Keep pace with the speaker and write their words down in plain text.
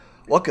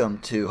Welcome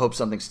to Hope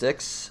Something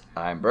Sticks.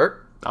 I'm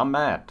Bert. I'm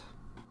Matt.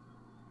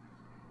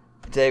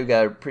 Today we've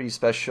got a pretty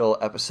special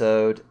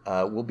episode.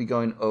 We'll be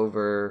going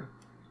over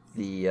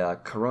the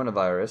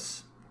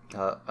coronavirus,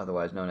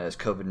 otherwise known as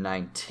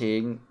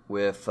COVID-19,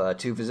 with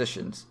two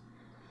physicians.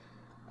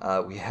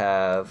 We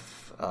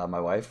have my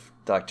wife,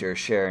 Dr.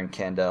 Sharon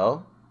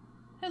Kandel.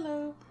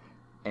 Hello.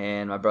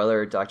 And my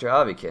brother, Dr.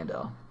 Avi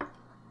Kandel.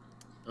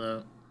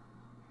 Hello.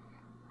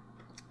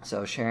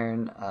 So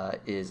Sharon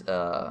is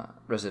a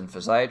resident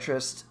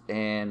physiatrist,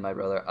 and my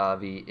brother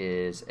Avi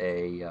is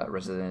a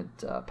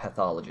resident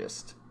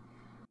pathologist.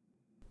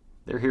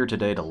 They're here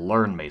today to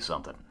learn me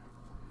something.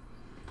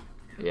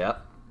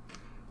 Yep.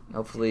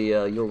 Hopefully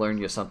you'll learn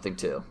you something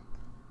too.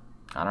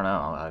 I don't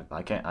know.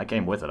 I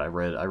came with it. I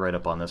read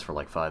up on this for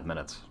like 5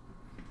 minutes.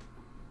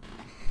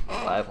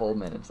 5 whole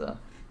minutes, huh?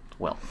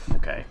 Well,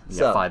 okay. You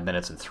got 5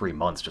 minutes in 3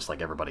 months, just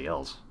like everybody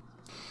else.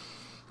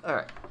 All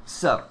right.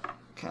 So,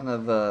 kind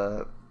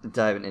of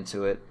diving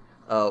into it.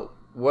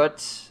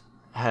 What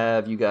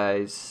have you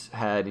guys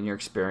had in your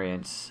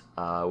experience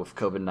with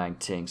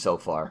COVID-19 so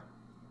far?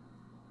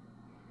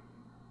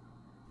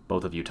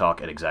 Both of you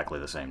talk at exactly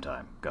the same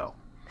time. Go.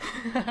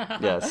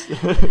 Yes.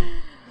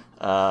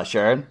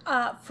 Sharon?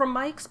 From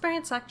my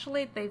experience,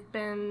 actually, they've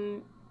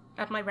been,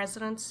 at my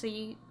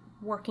residency,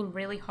 working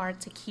really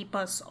hard to keep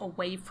us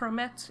away from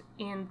it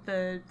in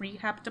the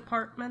rehab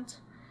department.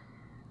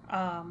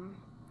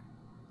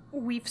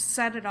 We've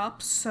set it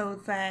up so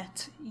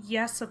that,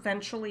 yes,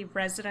 eventually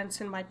residents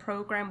in my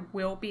program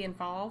will be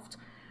involved,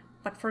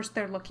 but first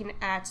they're looking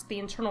at the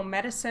internal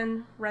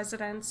medicine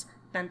residents,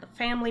 then the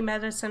family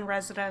medicine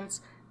residents,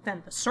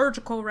 then the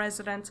surgical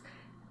residents,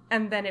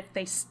 and then if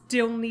they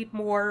still need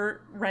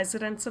more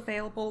residents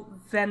available,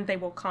 then they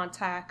will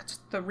contact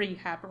the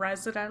rehab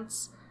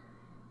residents,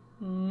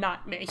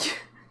 not me,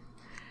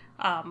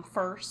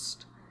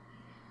 first.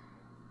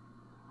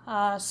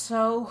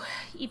 So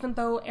even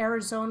though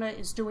Arizona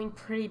is doing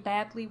pretty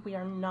badly, we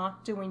are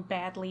not doing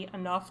badly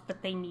enough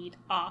that they need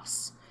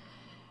us.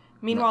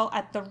 Meanwhile,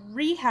 at the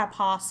rehab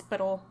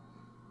hospital,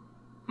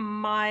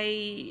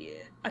 my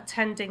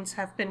attendings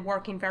have been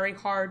working very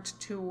hard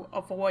to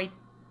avoid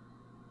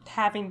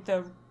having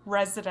the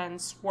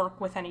residents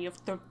work with any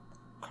of the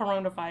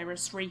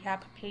coronavirus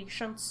rehab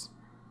patients.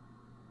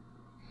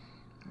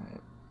 All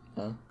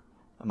right.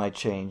 That might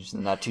change in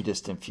the not too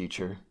distant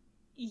future.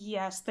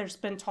 Yes, there's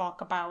been talk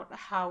about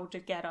how to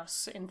get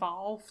us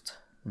involved.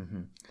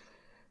 Mm-hmm.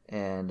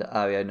 And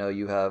Avi, I know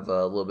you have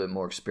a little bit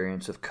more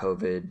experience with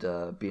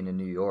COVID being in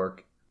New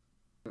York.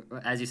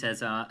 As you said,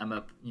 so I'm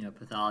a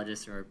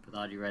pathologist or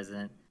pathology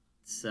resident.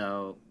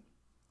 So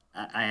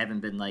I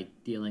haven't been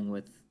dealing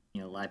with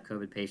live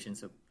COVID patients.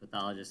 So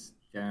pathologists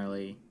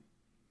generally,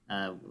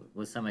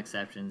 with some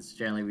exceptions,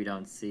 generally we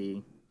don't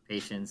see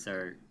patients.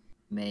 Our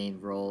main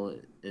role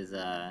is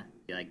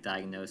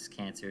diagnose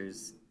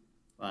cancers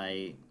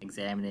by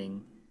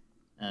examining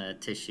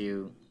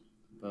tissue,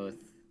 both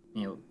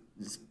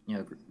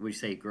we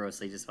say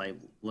grossly just by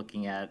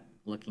looking at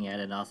it,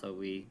 and also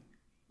we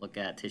look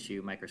at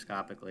tissue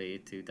microscopically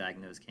to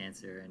diagnose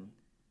cancer,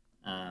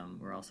 and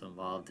we're also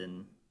involved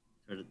in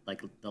sort of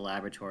the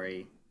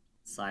laboratory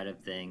side of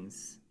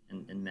things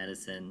in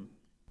medicine.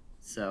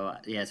 So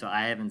so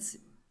I haven't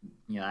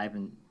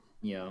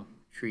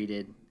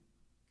treated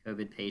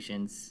COVID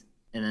patients,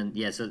 and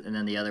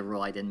then the other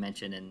role I didn't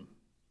mention and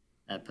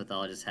that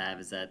pathologists have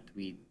is that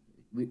we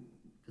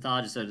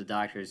pathologists are the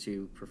doctors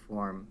who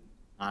perform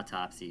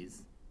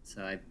autopsies.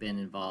 So I've been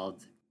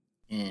involved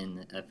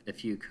in a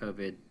few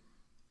COVID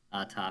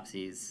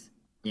autopsies.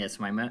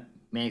 So my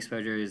main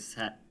exposure is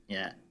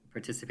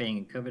participating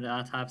in COVID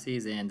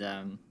autopsies, and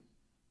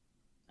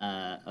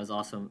I was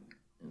also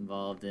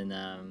involved in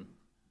the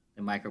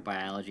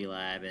microbiology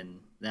lab and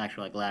the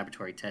actual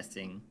laboratory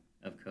testing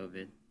of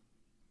COVID.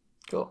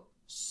 Cool.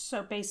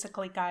 So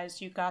basically,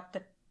 guys, you got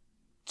the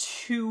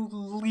 2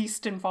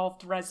 least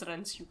involved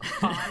residents you could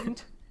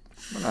find.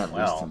 We're not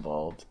least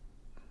involved.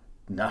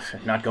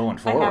 Not going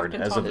forward.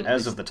 As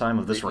of the time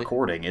of this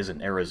recording,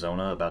 isn't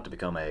Arizona about to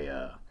become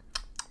a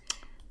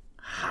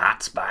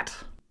hot spot?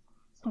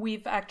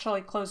 We've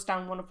actually closed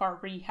down one of our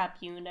rehab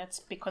units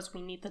because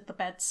we needed the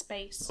bed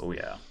space. Oh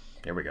yeah,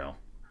 here we go.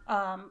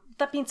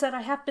 That being said,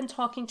 I have been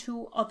talking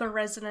to other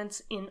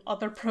residents in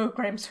other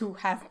programs who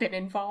have been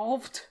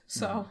involved,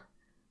 so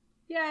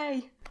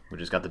yay! We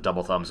just got the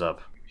double thumbs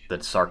up.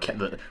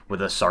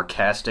 With a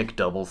sarcastic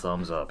double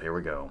thumbs up. Here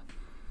we go.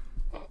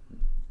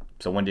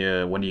 So when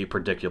do you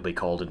predict you'll be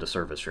called into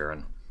service,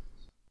 Sharon?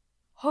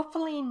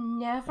 Hopefully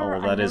never. Oh,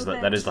 well, that is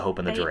the hope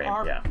and the dream.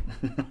 Yeah.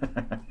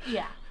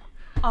 Yeah.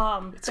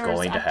 It's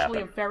going to happen. There's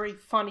actually a very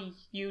funny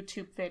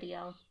YouTube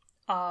video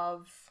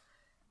of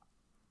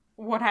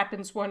what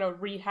happens when a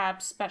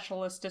rehab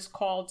specialist is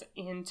called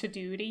into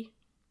duty,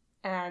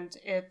 and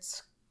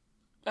it's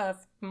a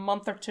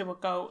month or 2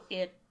 ago.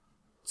 It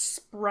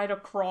spread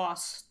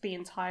across the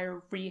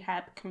entire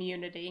rehab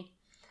community,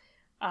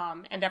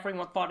 and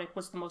everyone thought it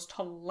was the most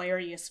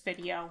hilarious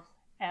video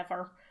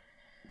ever.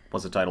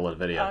 What's the title of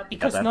the video?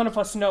 Because none of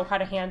us know how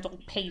to handle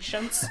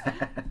patients.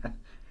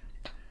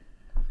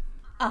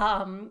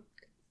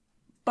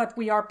 But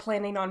we are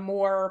planning on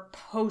more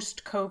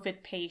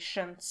post-COVID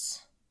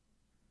patients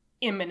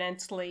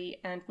imminently,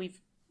 and we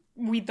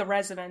the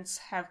residents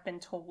have been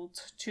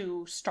told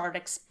to start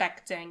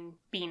expecting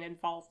being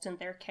involved in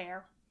their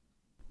care.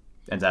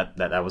 And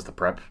that was the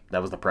prep?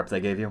 That was the prep they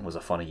gave you? Was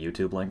a funny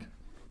YouTube link?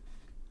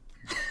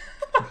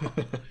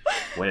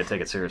 Way to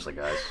take it seriously,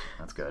 guys.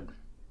 That's good.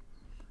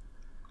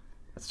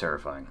 That's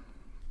terrifying.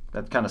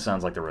 That kind of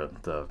sounds like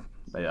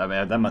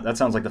that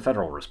sounds like the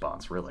federal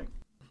response, really.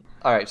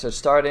 All right, so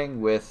starting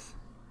with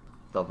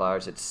the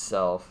virus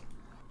itself,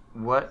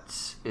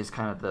 what is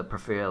kind of the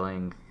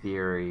prevailing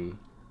theory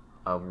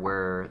of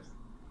where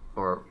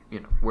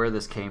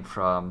this came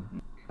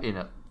from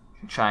in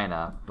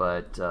China?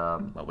 But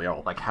we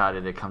all how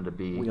did it come to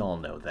be? We all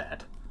know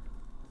that.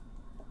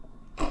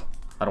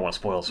 I don't want to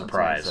spoil a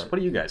surprise. What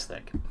do you guys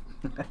think?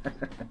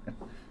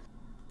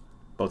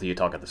 Both of you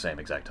talk at the same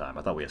exact time.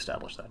 I thought we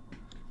established that.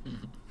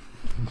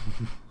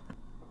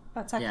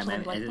 That's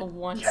actually the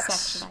one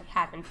section I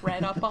haven't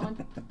read up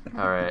on.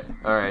 All right.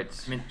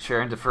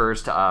 Sharon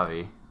defers to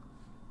Avi.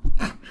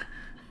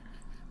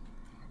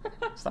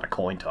 It's not a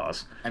coin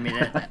toss. I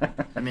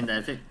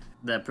think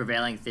the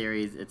prevailing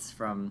theories, it's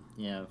from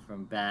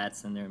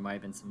bats, and there might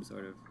have been some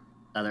sort of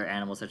other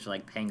animals, such as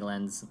like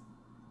pangolins.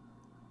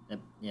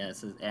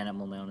 It's an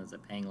animal known as a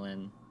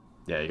pangolin.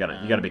 Yeah, you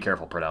gotta be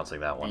careful pronouncing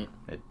that one.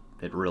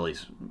 It really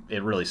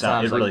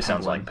sounds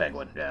like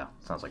penguin. Yeah,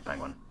 sounds like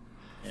penguin.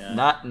 Yeah.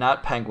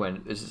 Not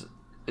penguin.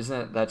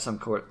 Isn't that some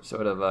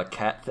sort of a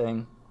cat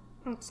thing?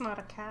 It's not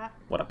a cat.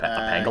 What, a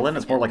pangolin?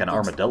 It's more like an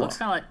armadillo. Looks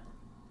kind of like.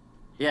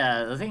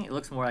 Yeah, I think it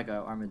looks more like an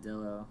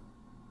armadillo.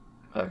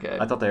 Okay.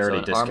 I thought they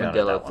already discounted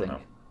that one, though.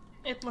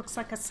 It looks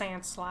like a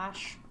sand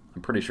slash.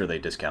 I'm pretty sure they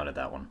discounted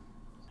that one.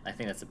 I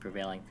think that's the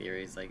prevailing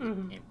theory. It's like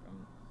it came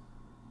from.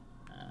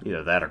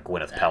 Either that or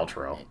Gwyneth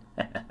Paltrow.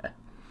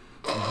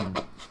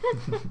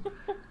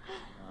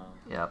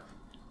 Yep.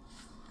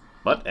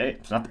 But hey,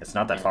 it's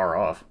not that far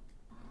off.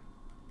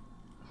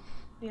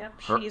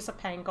 Yep, she's a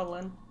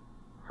pangolin.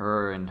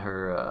 Her and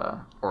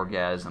her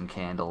orgasm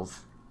candles.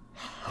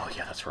 Oh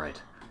yeah, that's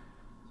right.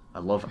 I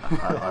love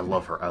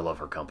her. I love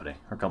her company.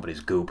 Her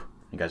company's Goop.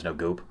 You guys know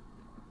Goop?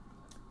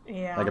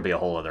 Yeah. That could be a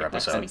whole other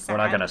episode. We're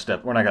not gonna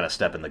step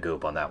in the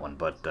Goop on that one,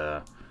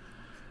 but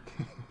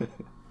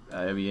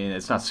I mean,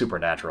 it's not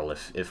supernatural.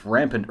 If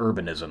rampant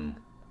urbanism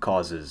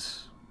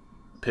causes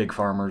pig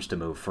farmers to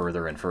move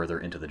further and further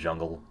into the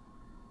jungle,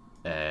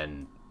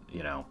 and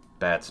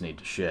bats need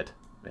to shit,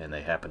 and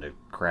they happen to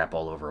crap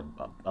all over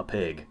a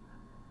pig,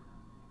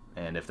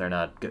 and if they're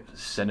not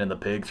sending the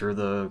pig through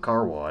the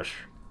car wash,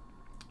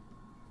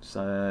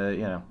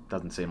 so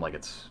doesn't seem like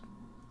it's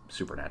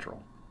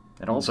supernatural.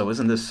 And also,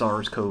 isn't this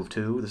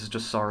SARS-CoV-2? This is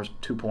just SARS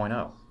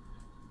 2.0.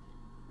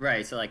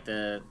 Right. So like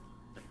the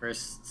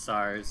first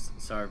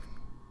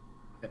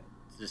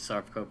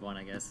SARS-CoV-1,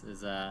 I guess, is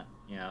that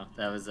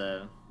was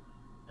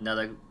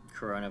another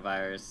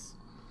coronavirus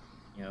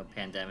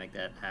pandemic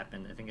that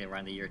happened, I think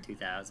around the year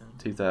 2000.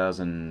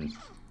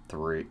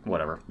 2003,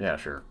 whatever. Yeah,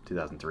 sure.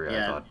 2003,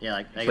 yeah, I thought.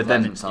 Yeah, but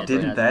then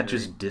didn't that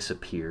just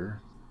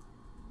disappear?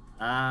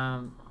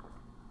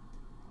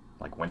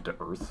 Like went to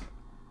Earth?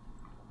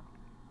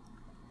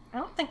 I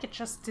don't think it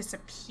just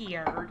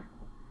disappeared.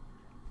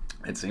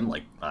 It seemed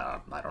like, I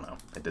don't know.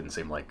 It didn't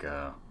seem like,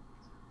 I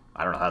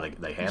don't know how they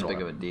handled it. It's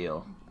big of a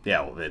deal.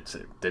 Yeah, well, it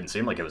didn't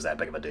seem like it was that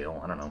big of a deal.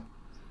 I don't know.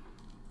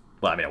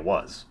 Well, I mean, it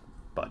was,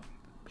 but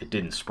it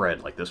didn't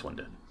spread like this one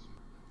did.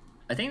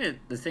 I think that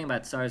the thing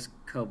about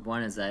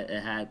SARS-CoV-1 is that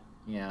it had,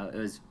 it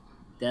was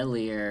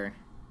deadlier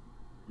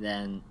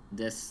than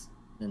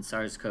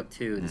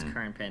SARS-CoV-2, this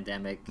current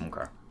pandemic.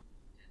 Okay.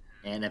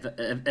 And if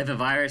a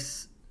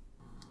virus...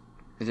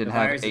 It didn't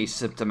have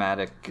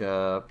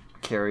asymptomatic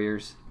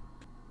carriers?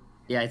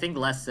 Yeah, I think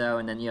less so.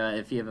 And then,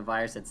 if you have a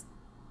virus that's,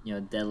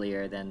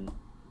 deadlier, then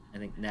I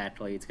think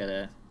naturally it's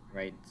gonna,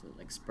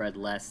 spread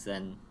less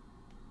than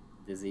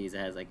disease that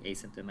has,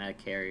 asymptomatic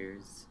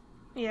carriers.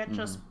 Yeah, it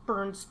just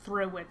burns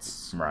through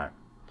its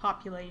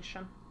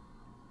population.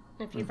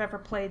 If you've ever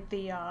played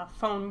the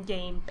phone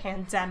game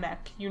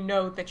Pandemic, you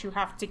know that you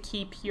have to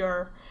keep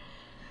your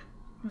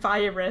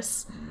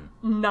virus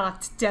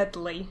not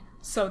deadly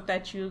so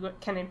that you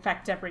can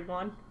infect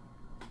everyone.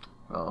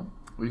 Well,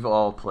 we've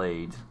all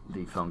played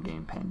the phone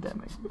game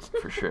Pandemic,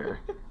 for sure.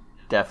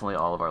 Definitely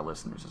all of our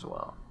listeners as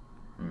well.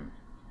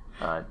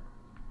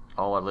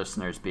 All our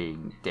listeners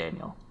being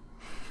Daniel.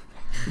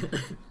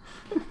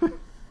 It'd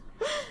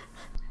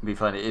be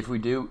funny if we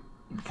do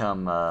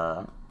become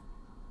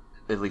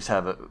at least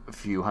have a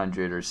few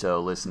hundred or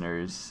so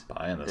listeners.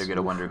 They're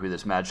gonna wonder who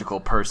this magical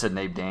person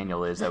named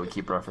Daniel is that we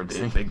keep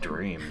referencing. Big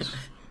dreams.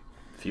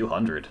 A few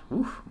hundred.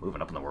 Oof,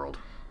 moving up in the world.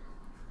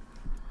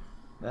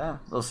 Yeah,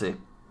 we'll see.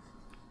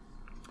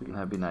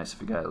 That'd be nice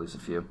if we got at least a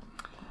few.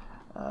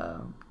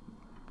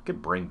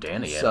 Could bring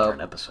Danny in for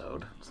an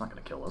episode. It's not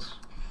gonna kill us.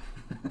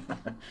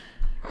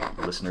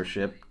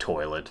 Listenership,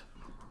 toilet.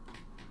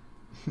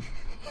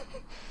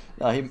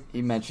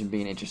 He mentioned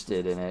being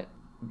interested in it,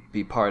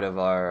 be part of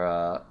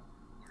our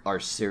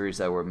series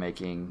that we're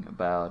making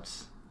about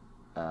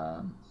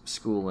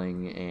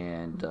schooling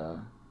and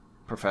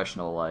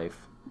professional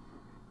life.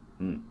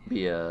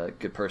 Be a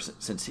good person.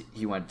 Since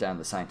he went down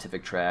the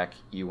scientific track,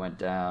 you went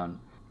down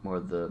more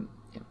of the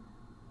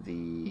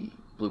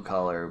blue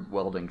collar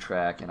welding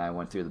track, and I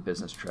went through the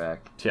business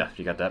track. Yeah,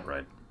 you got that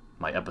right.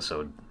 My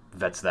episode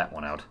vets that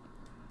one out.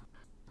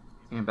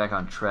 Getting back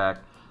on track.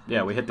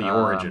 Yeah, we hit the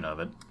origin of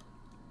it.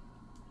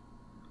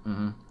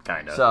 Mm-hmm.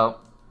 Kind of. So,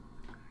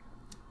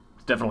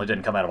 definitely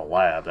didn't come out of a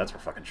lab, that's for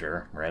fucking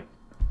sure, right?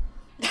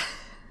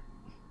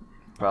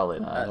 Probably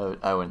not.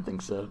 I wouldn't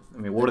think so. I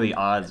mean, what are the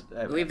odds?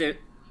 I believe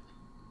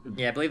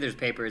there's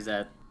papers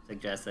that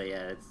suggest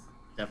that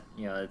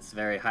it's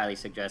very highly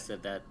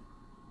suggestive that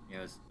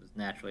it's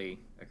naturally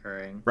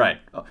occurring. Right.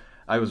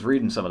 I was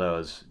reading some of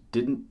those.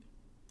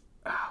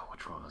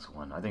 Which one was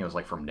one? I think it was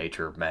like from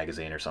Nature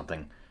magazine or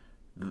something.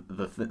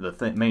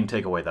 The main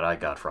takeaway that I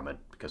got from it,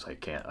 because I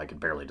can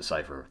barely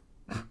decipher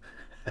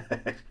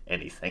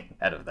anything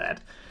out of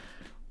that,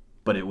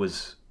 but what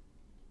is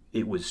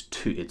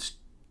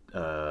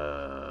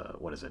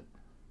it?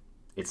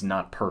 It's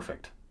not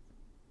perfect.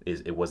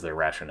 It was their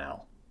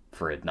rationale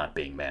for it not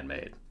being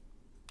man-made.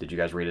 Did you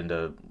guys read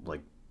into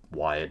like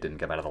why it didn't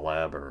come out of the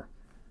lab, or?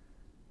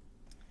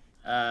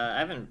 I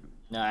haven't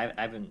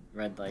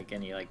read like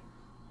any like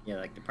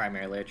the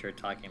primary literature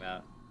talking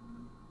about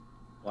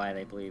why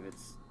they believe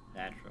it's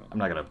natural. I'm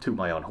not gonna toot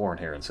my own horn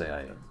here and say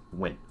I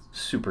went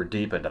super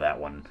deep into that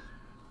one,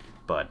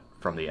 but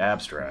from the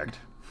abstract,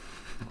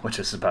 which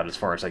is about as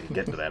far as I could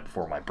get into that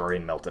before my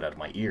brain melted out of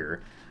my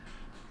ear.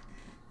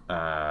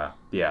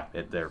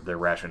 Their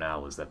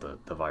rationale is that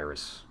the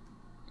virus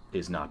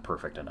is not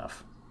perfect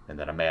enough, and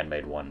that a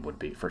man-made one would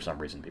be, for some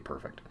reason, be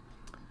perfect.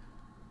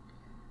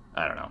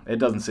 I don't know. It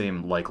doesn't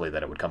seem likely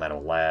that it would come out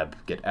of a lab,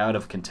 get out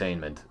of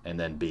containment, and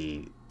then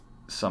be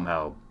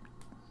somehow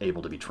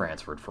able to be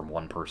transferred from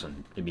one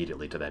person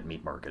immediately to that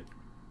meat market,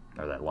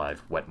 or that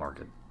live wet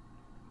market.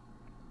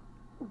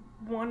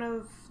 One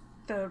of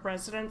the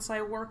residents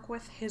I work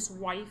with, his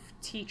wife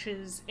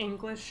teaches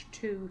English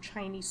to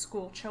Chinese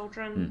school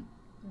children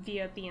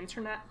via the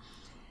internet,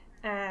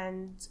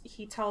 and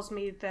he tells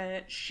me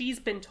that she's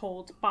been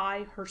told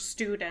by her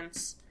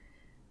students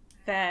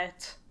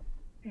that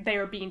they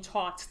are being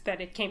taught that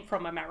it came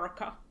from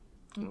America.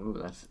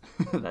 Ooh,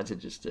 that's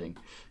interesting.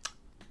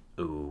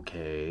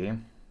 Okay.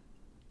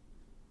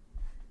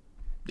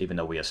 Even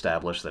though we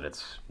established that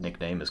its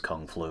nickname is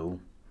Kung Flu.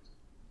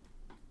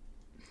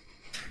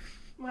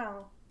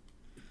 Well,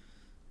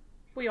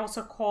 we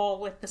also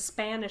call it the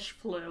Spanish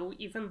flu,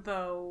 even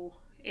though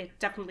it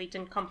definitely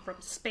didn't come from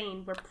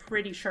Spain. We're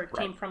pretty sure it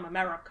came from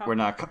America. We're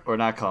not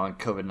calling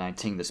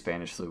COVID-19 the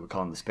Spanish flu. We're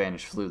calling the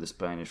Spanish flu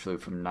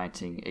from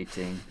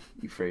 1918.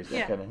 You phrased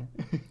that kind of.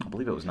 I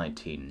believe it was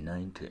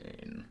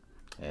 1919,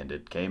 and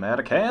it came out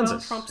of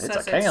Kansas. Well, Trump it's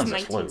says a Kansas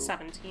it's flu.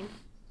 1917.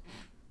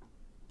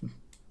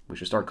 We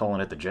should start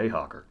calling it the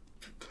Jayhawker.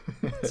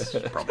 That's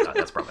probably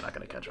not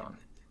going to catch on.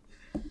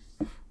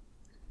 I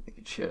think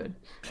it should.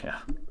 Yeah.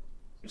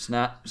 It's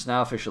now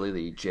officially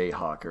the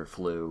Jayhawker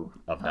flu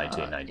of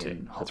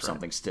 1919. Hope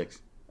something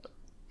sticks.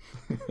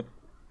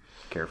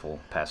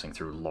 Careful passing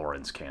through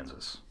Lawrence,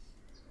 Kansas.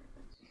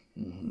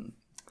 Mm-hmm.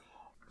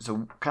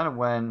 So, kind of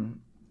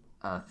when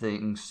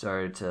things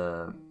started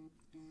to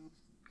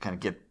kind of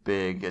get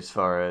big as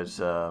far as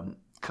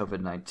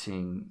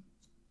COVID-19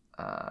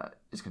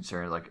 is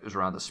concerned, like it was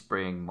around the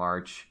spring,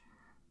 March,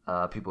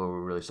 people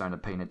were really starting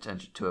to pay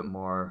attention to it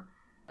more,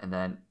 and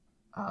then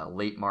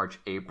late March,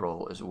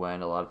 April is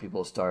when a lot of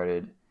people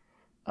started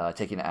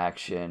taking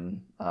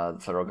action. The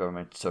federal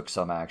government took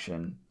some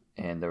action,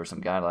 and there were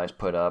some guidelines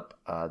put up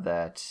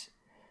that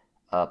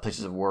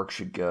places of work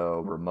should go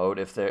remote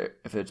if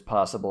it's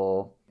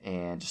possible,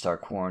 and to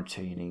start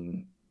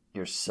quarantining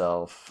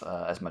yourself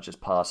as much as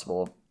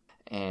possible.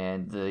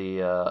 And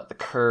the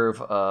curve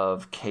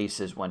of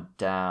cases went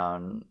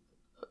down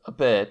a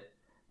bit,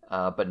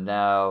 but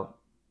now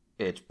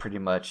it's pretty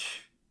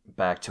much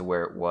back to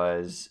where it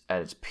was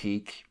at its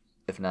peak,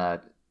 if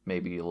not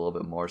maybe a little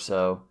bit more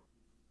so.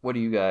 What are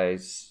you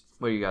guys'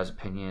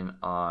 opinion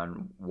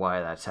on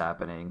why that's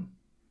happening?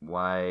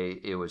 Why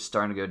it was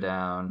starting to go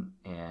down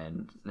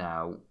and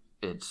now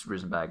it's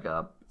risen back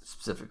up,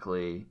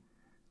 specifically,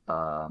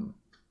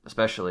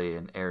 especially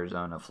in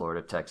Arizona,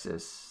 Florida,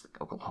 Texas,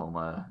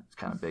 Oklahoma. It's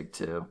kind of big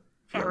too.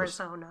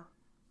 Arizona.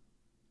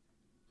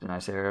 Didn't I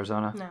say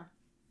Arizona? No.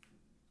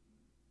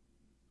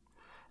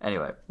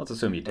 Anyway, let's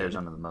assume you did.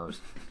 Arizona the most.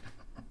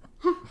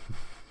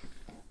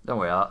 Don't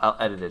worry, I'll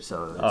edit it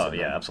so.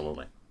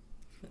 Absolutely.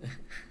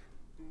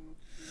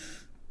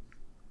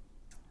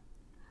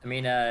 I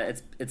mean,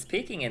 it's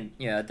peaking in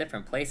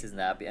different places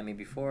now. I mean,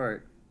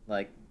 before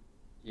it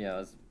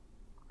was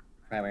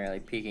primarily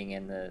peaking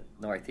in the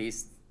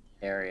Northeast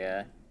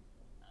area.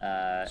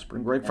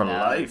 Spring break for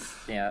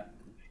life.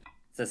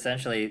 It's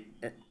essentially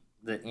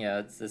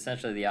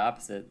the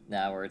opposite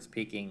now, where it's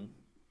peaking,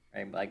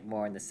 right, like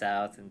more in the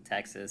South and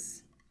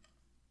Texas,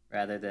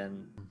 rather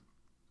than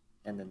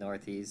in the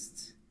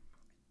Northeast.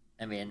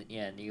 I mean,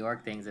 New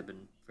York, things have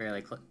been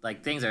fairly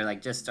things are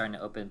like just starting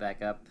to open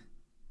back up.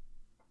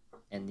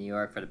 in New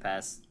York for the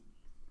past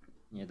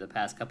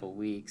couple of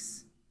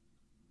weeks,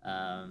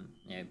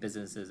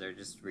 businesses are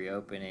just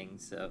reopening.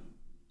 So,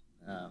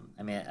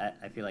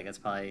 I feel like that's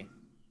probably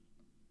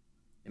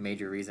the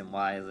major reason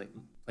why like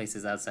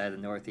places outside the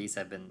Northeast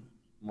have been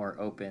more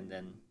open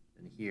than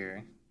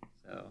here.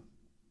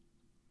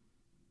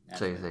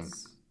 So you think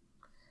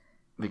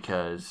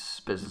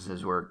because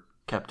businesses were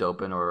kept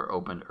open or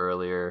opened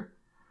earlier,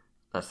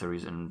 that's the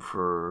reason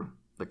for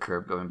the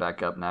curve going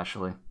back up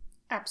nationally?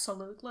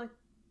 Absolutely.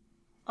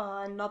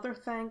 Another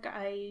thing,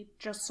 I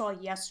just saw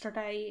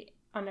yesterday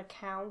an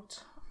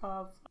account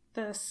of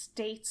the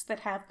states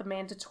that have the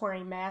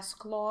mandatory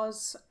mask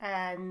laws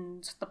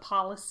and the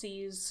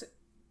policies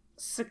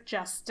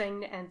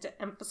suggesting and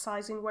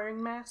emphasizing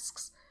wearing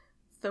masks.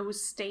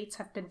 Those states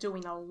have been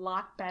doing a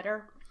lot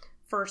better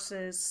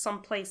versus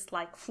someplace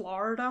like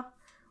Florida,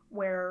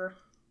 where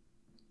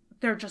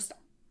they're just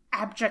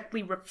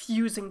abjectly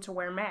refusing to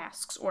wear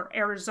masks, or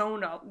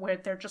Arizona, where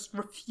they're just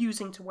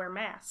refusing to wear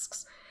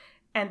masks.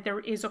 And there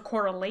is a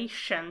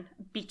correlation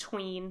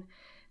between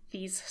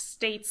these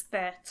states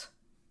that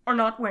are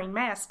not wearing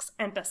masks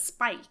and the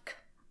spike.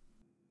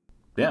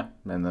 Yeah,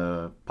 and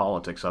the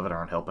politics of it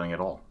aren't helping at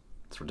all.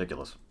 It's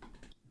ridiculous.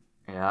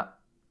 Yeah,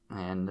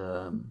 and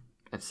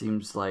it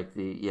seems like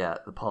the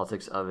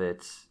politics of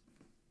it,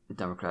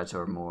 Democrats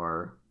are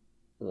more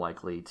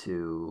likely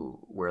to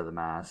wear the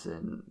mask,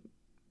 and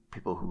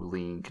people who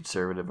lean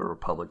conservative or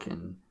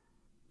Republican,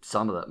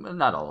 some of them,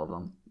 not all of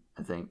them,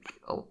 I think,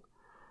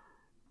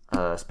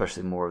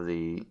 especially more of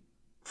the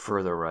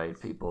further right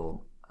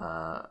people,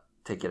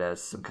 take it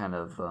as some kind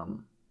of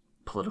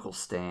political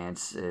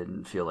stance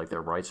and feel like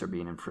their rights are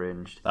being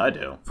infringed. I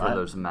do. For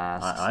those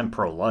masks. I'm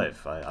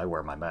pro-life. I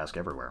wear my mask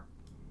everywhere.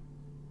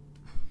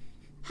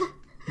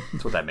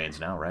 That's what that means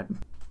now, right?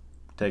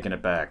 Taking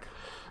it back.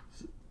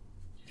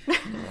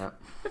 Yeah.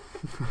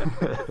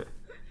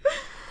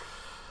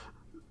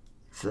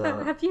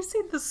 So, have you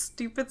seen the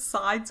stupid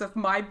sides of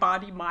My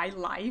Body, My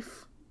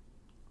Life?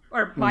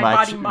 Or My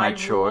Body, My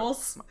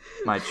Rules?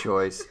 My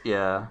choice,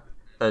 yeah.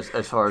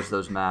 As far as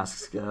those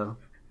masks go.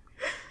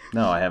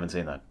 No, I haven't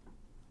seen that.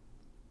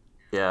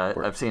 Yeah,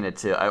 I've seen it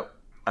too.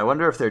 I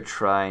wonder if they're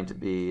trying to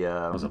be...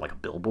 was it like a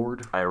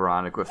billboard?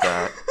 Ironic with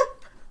that.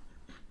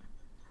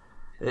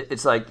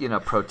 It's like,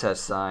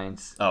 protest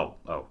signs. Oh,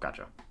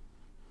 gotcha.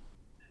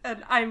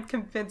 And I'm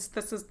convinced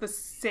this is the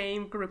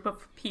same group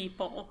of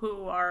people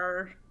who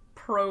are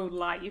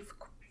pro-life,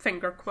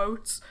 finger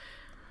quotes.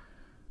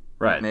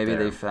 Right. Maybe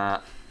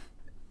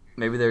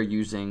maybe they're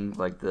using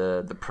like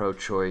the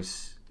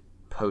pro-choice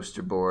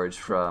poster boards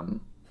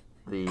from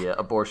the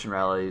abortion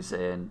rallies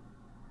and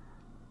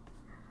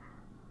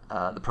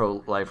the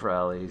pro-life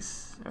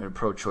rallies or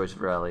pro-choice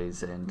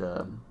rallies, and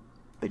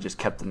they just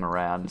kept them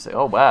around and say,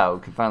 "Oh wow,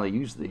 we can finally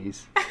use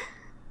these."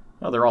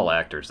 Well, they're all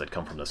actors that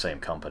come from the same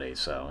company,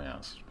 so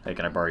Hey,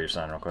 can I borrow your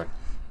sign real quick?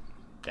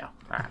 Yeah.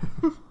 All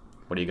right.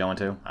 What are you going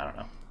to? I don't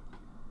know.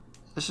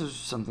 This is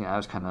something I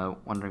was kind of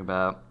wondering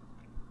about.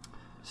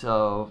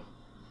 So,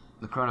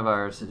 the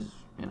coronavirus is,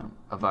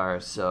 a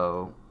virus.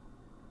 So,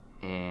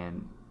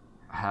 and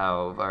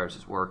how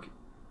viruses work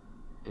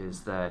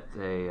is that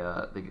they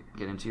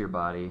get into your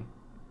body,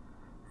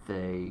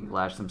 they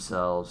latch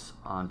themselves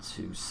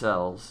onto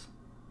cells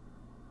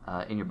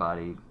in your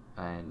body,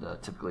 and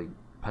typically,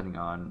 depending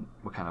on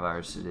what kind of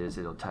virus it is,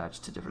 it'll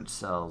attach to different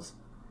cells,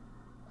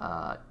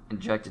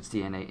 inject its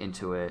DNA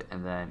into it,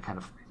 and then kind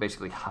of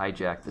basically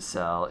hijack the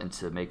cell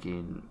into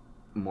making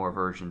more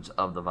versions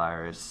of the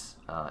virus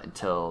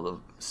until the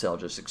cell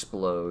just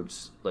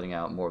explodes, letting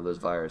out more of those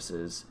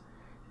viruses,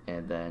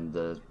 and then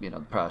the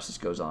process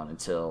goes on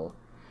until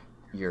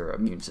your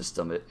immune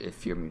system,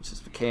 if your immune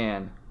system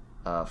can,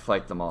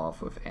 fight them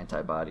off with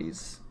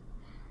antibodies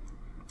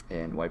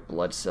and white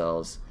blood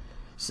cells.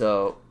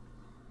 So,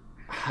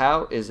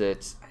 how is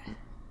it?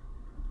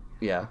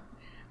 Yeah.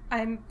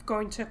 I'm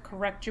going to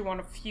correct you on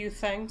a few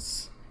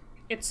things.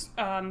 It's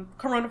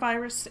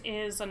coronavirus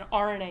is an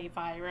RNA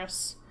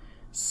virus,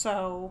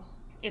 so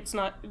it's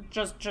not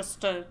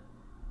just a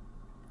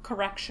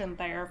correction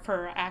there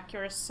for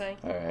accuracy.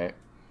 All right.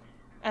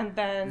 And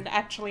then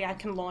actually I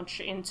can launch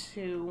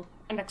into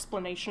an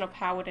explanation of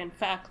how it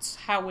infects,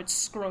 how it's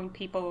screwing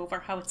people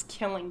over, how it's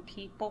killing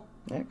people.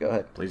 Yeah, go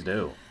ahead. Please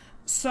do.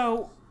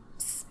 So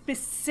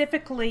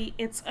specifically,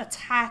 it's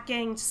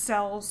attacking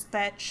cells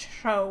that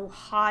show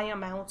high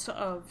amounts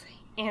of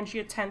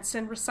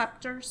angiotensin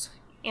receptors.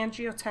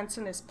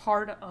 Angiotensin is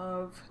part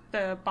of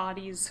the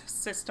body's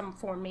system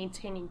for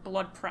maintaining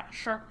blood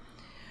pressure.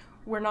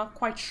 We're not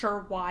quite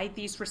sure why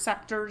these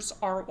receptors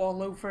are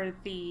all over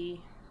the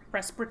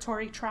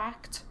respiratory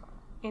tract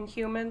in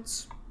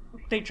humans.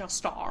 They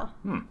just are.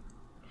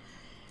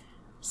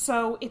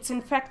 So it's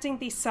infecting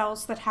these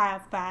cells that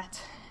have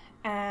that,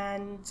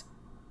 and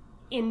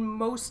in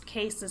most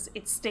cases,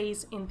 it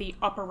stays in the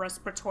upper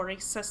respiratory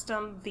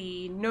system,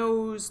 the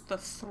nose, the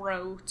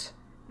throat,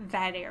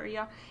 that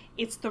area.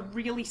 It's the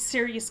really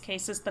serious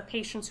cases, the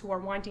patients who are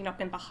winding up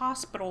in the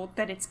hospital,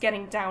 that it's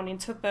getting down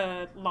into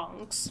the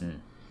lungs.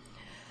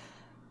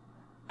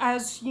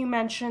 As you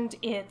mentioned,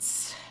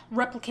 it's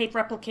replicate,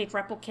 replicate,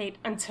 replicate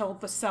until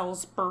the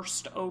cells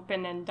burst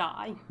open and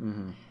die.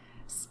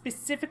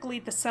 Specifically,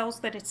 the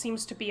cells that it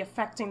seems to be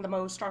affecting the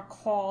most are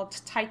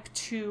called type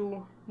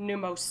 2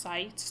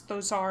 pneumocytes.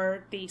 Those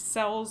are the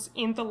cells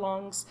in the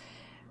lungs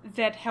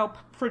that help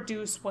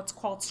produce what's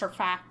called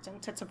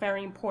surfactant. It's a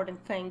very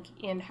important thing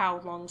in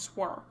how lungs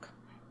work.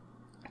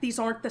 These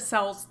aren't the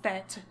cells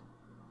that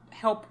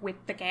help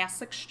with the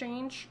gas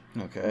exchange.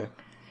 Okay.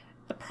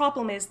 The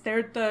problem is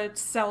they're the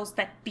cells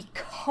that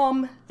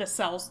become the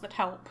cells that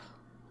help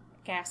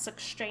gas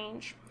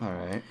exchange. All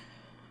right.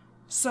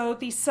 So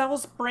these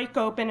cells break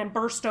open and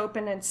burst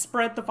open and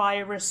spread the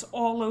virus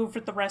all over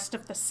the rest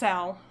of the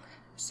cell.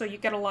 So you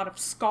get a lot of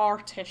scar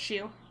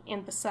tissue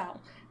in the cell.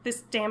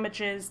 This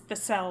damages the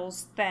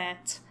cells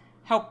that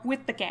help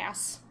with the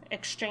gas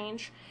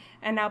exchange.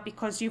 And now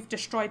because you've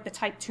destroyed the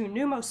type 2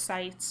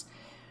 pneumocytes,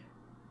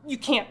 you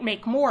can't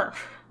make more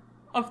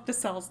of the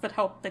cells that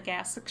help the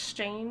gas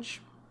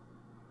exchange.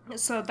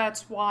 So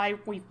that's why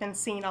we've been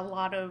seeing a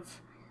lot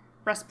of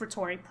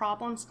respiratory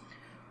problems.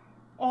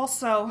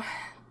 Also,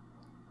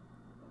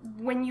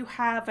 when you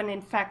have an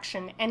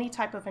infection, any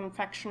type of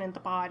infection in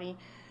the body,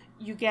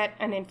 you get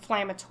an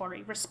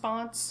inflammatory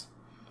response.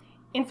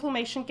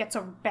 Inflammation gets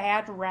a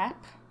bad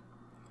rep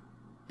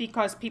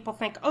because people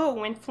think,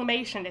 oh,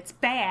 inflammation, it's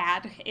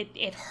bad,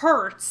 it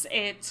hurts,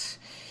 it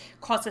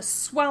causes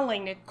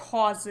swelling, it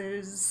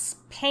causes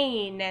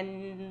pain,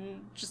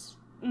 and just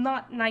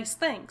not nice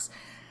things.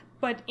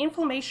 But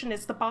inflammation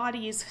is the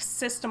body's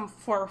system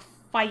for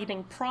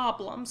fighting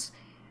problems.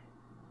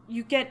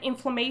 You get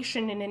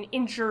inflammation in an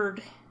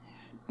injured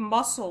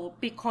muscle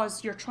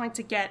because you're trying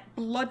to get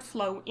blood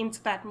flow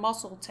into that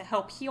muscle to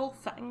help heal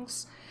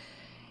things.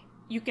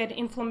 You get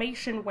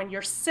inflammation when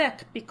you're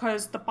sick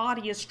because the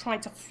body is trying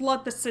to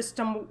flood the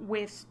system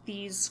with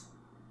these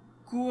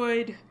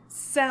good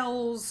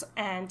cells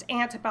and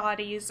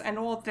antibodies and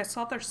all this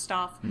other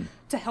stuff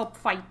to help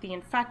fight the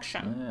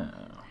infection.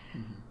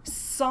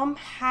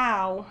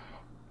 Somehow,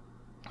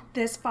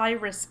 this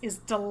virus is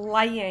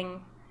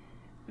delaying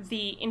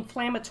the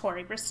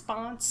inflammatory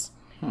response,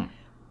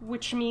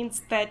 which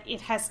means that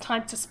it has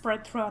time to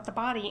spread throughout the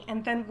body,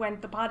 and then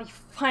when the body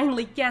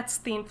finally gets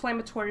the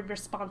inflammatory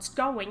response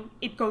going,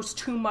 it goes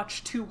too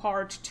much, too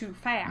hard, too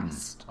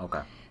fast.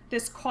 Okay.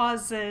 This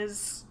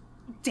causes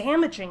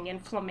damaging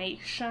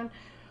inflammation,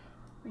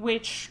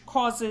 which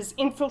causes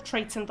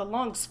infiltrates in the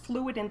lungs,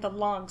 fluid in the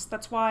lungs.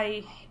 That's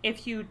why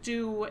if you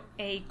do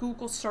a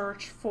Google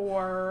search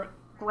for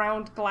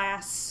ground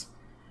glass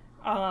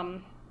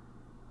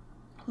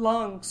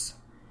lungs,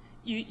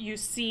 you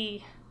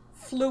see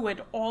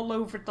fluid all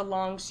over the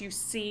lungs. You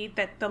see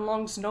that the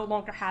lungs no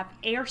longer have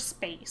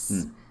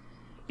airspace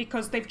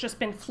because they've just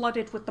been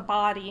flooded with the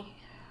body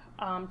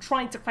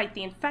trying to fight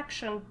the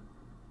infection,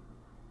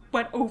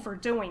 but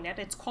overdoing it.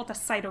 It's called a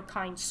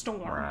cytokine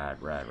storm.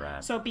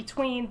 Right. So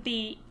between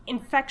the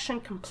infection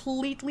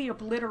completely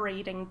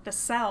obliterating the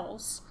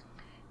cells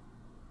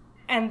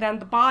and then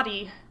the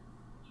body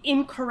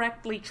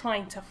incorrectly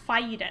trying to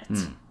fight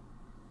it,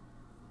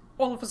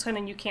 all of a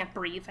sudden you can't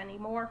breathe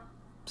anymore.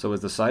 So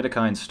is the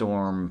cytokine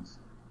storm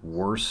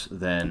worse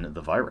than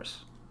the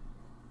virus?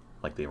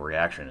 Like the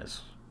reaction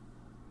is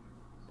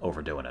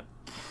overdoing it?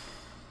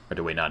 Or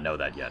do we not know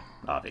that yet,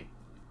 Avi?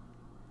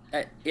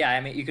 Yeah,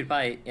 I mean, you could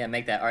probably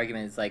make that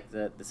argument. It's like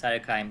the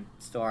cytokine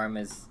storm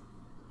is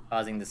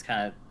causing this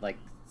kind of like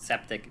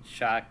septic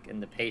shock in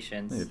the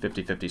patients.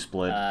 50-50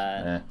 split.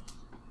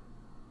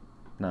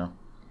 No.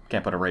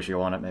 Can't put a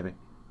ratio on it, maybe?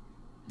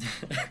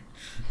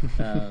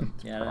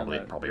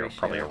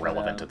 Probably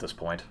irrelevant at this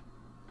point.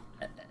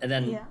 And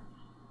then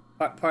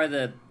part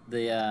of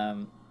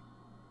the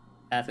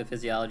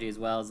pathophysiology as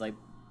well is like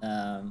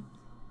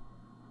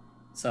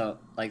so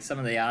like some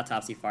of the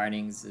autopsy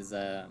findings is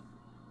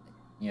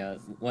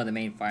one of the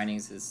main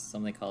findings is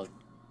something called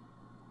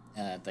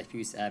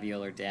diffuse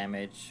alveolar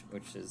damage,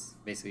 which is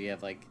basically you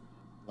have like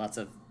lots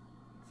of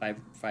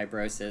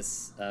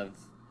fibrosis of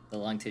the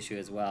lung tissue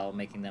as well,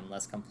 making them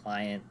less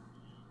compliant.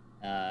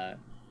 I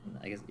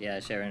guess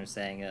Sharon was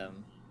saying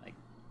like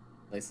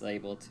less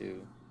able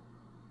to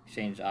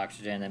exchange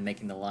oxygen and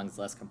making the lungs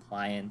less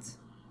compliant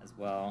as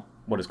well.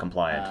 What is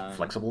compliant?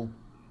 Flexible?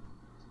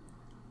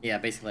 Yeah,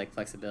 basically like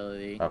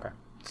flexibility. Okay.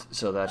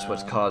 So that's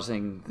what's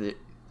causing the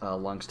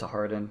lungs to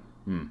harden?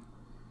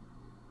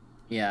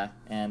 Yeah,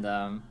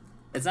 and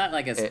it's not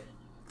like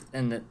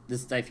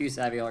this diffuse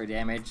alveolar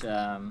damage,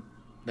 the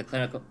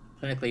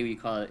clinically we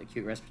call it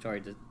acute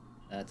respiratory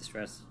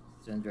distress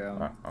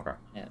syndrome. Oh, okay.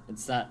 Yeah,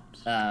 it's not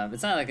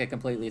like a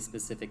completely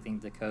specific thing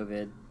to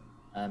COVID.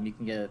 You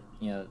can get it,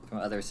 from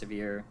other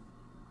severe,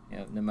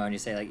 pneumonia.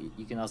 Say like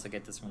you can also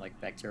get this from like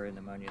bacterial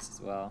pneumonias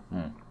as well.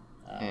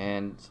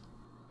 And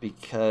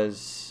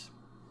because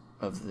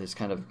of this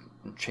kind of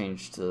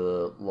change to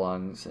the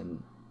lungs,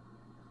 and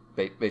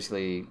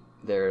basically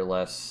they're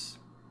less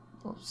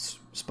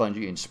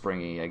spongy and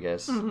springy, I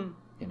guess.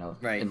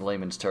 Right. In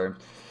layman's terms.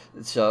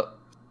 So,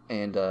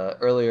 and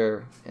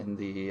earlier in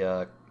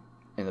the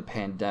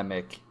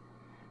pandemic,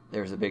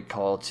 there's a big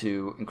call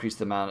to increase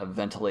the amount of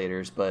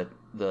ventilators, but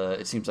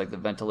it seems like the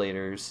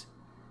ventilators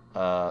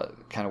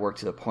kind of work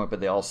to the point, but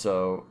they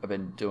also have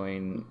been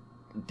doing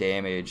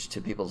damage to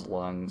people's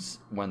lungs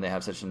when they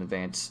have such an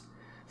advanced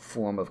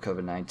form of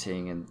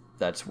COVID-19, and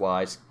that's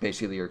why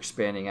basically you're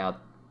expanding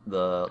out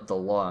the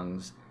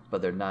lungs,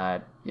 but they're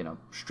not,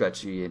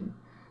 stretchy and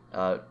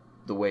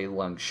the way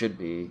lungs should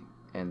be,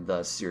 and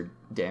thus you're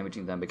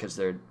damaging them because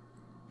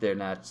they're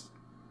not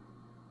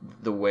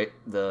the way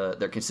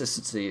their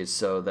consistency is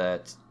so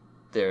that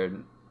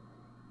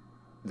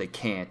they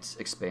can't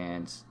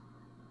expand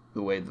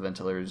the way the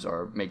ventilators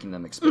are making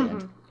them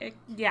expand.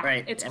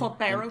 Right. It's called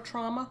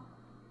barotrauma.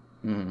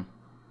 Mm-hmm.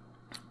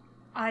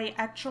 I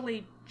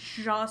actually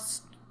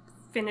just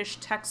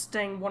finished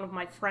texting one of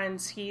my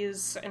friends. He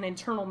is an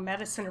internal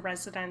medicine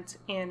resident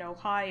in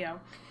Ohio.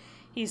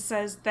 He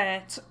says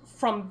that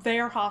from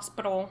their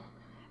hospital,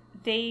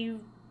 they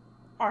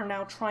are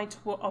now trying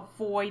to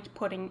avoid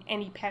putting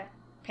any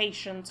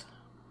patient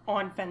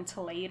on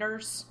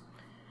ventilators.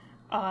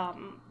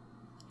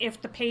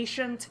 If the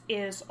patient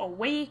is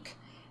awake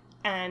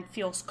and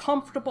feels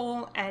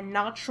comfortable and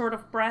not short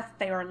of breath,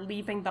 they are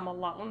leaving them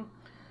alone.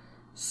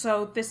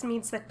 So this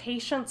means that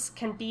patients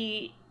can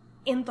be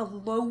in the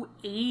low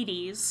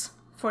 80s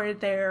for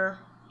their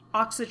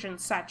oxygen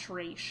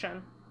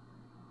saturation.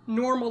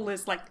 Normal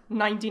is like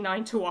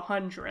 99 to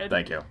 100.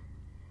 Thank you.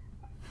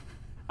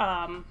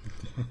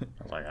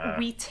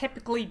 We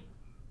typically,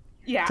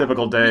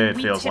 typical day, we it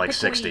feels like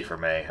 60 for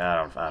me. I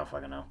don't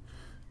fucking know.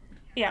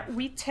 Yeah,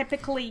 we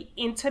typically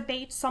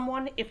intubate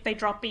someone if they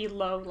drop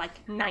below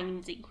like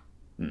 90.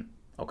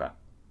 Okay.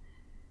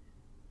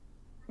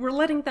 We're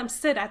letting them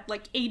sit at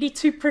like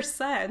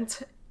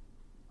 82%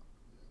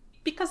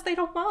 because they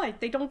don't mind.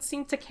 They don't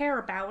seem to care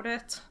about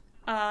it.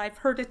 I've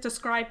heard it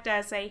described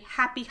as a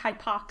happy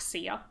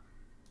hypoxia.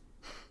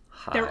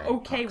 They're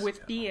okay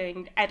with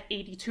being at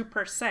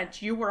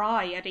 82%. You or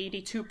I at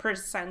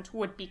 82%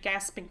 would be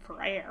gasping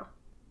for air.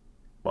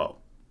 Whoa.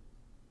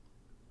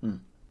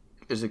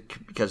 Is it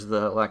because of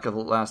the lack of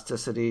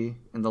elasticity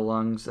in the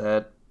lungs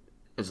that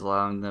is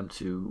allowing them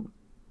to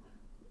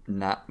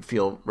not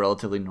feel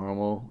relatively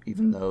normal,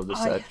 even though the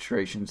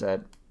saturation's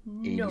at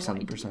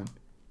 80-something%?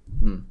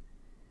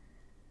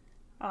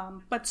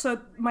 But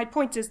so my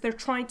point is they're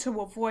trying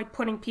to avoid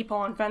putting people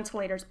on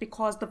ventilators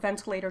because the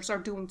ventilators are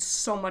doing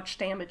so much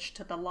damage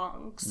to the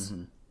lungs.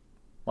 Mm-hmm.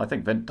 Well, I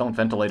think don't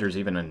ventilators,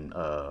 even in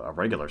a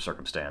regular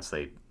circumstance,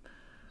 they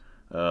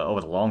over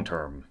the long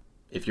term,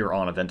 if you're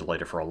on a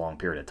ventilator for a long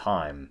period of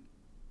time,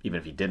 even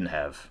if you didn't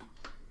have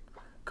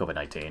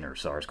COVID-19 or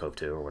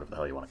SARS-CoV-2 or whatever the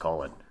hell you want to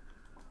call it,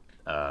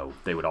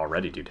 they would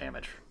already do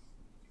damage.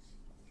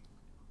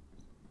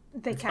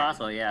 It's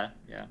possible, yeah.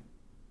 Yeah,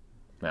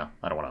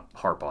 I don't want to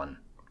harp on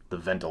the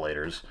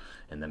ventilators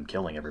and them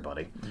killing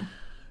everybody.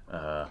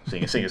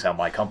 Seeing as how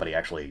my company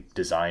actually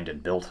designed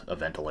and built a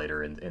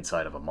ventilator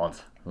inside of a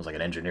month. It was like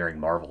an engineering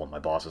marvel, and my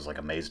boss was like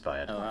amazed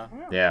by it. Oh, wow.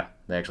 Yeah,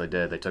 they actually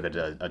did. They took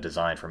a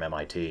design from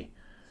MIT.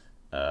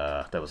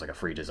 That was like a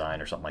free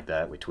design or something like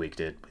that. We tweaked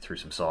it. We threw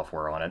some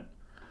software on it.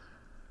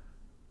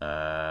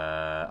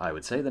 I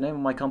would say the name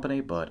of my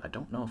company, but I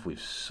don't know if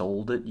we've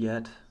sold it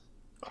yet.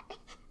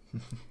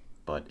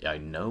 But I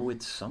know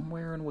it's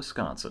somewhere in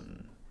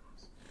Wisconsin.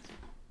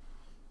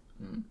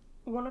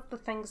 One of the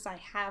things I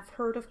have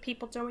heard of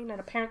people doing, and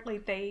apparently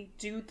they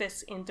do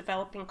this in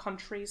developing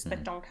countries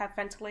that don't have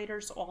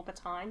ventilators all the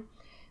time,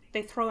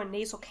 they throw a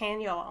nasal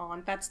cannula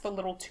on. That's the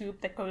little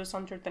tube that goes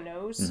under the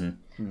nose.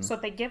 So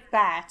they give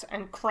that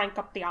and crank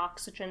up the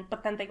oxygen,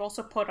 but then they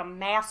also put a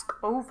mask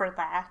over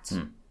that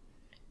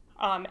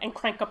and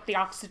crank up the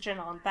oxygen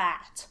on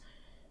that.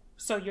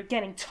 So you're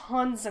getting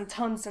tons and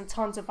tons and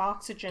tons of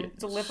oxygen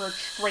delivered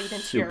straight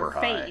into your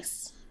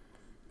face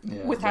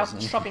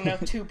without shoving a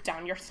tube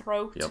down your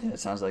throat. Yep. It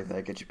sounds like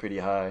that gets you pretty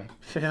high.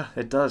 Yeah,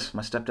 it does.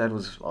 My stepdad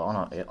was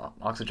on an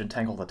oxygen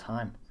tank all the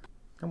time.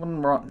 There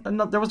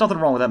was nothing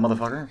wrong with that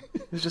motherfucker.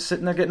 He was just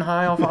sitting there getting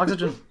high off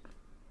oxygen.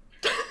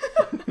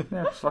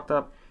 Yeah, it's fucked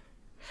up.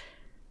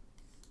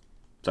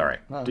 Sorry,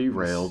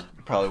 derailed.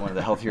 Probably one of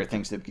the healthier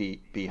things to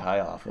be high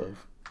off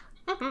of.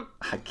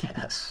 I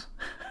guess.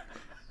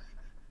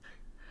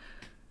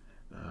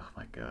 Oh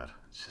my god,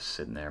 it's just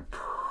sitting there.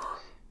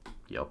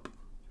 Yup.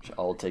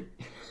 I'll take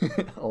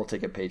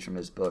a page from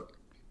his book.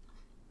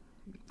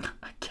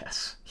 I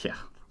guess, yeah.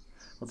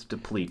 Let's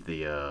deplete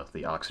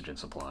the oxygen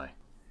supply.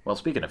 Well,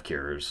 speaking of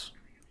cures,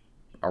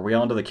 are we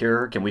on to the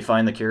cure? Can we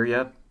find the cure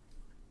yet?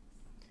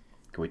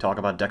 Can we talk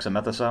about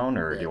dexamethasone,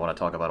 or do you want to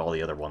talk about all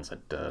the other ones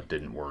that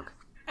didn't work?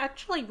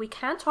 Actually, we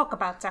can talk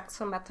about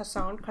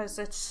dexamethasone because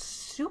it's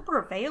super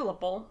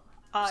available.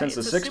 Since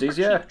it's the 60s, a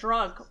super yeah. cheap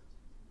drug.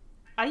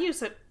 I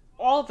use it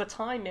all the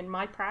time in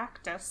my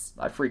practice.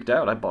 I freaked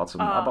out. I bought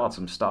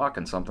some stock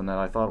in something that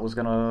I thought was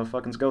gonna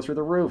fucking go through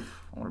the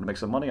roof. I wanted to make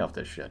some money off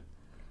this shit.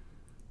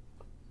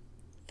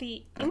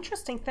 The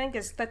interesting thing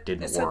is that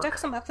Didn't work.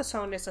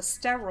 dexamethasone is a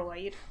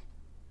steroid,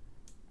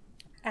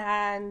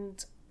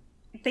 and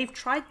they've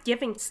tried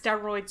giving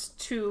steroids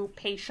to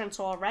patients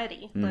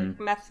already, like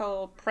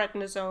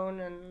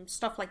methylprednisone and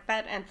stuff like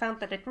that, and found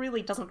that it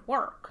really doesn't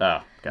work.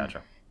 Oh,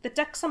 gotcha. The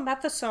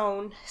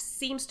dexamethasone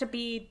seems to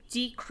be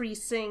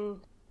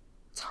decreasing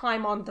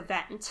time on the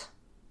vent.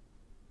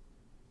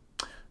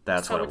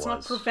 That's so what it it's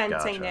was. not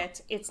preventing Gotcha.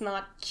 it, it's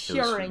not It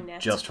was curing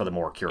it. just for the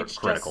more It's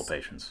critical just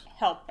patients.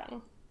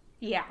 helping.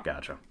 Yeah.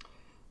 Gotcha.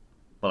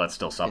 Well, that's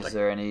still something. Is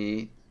there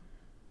any...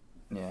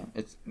 Yeah,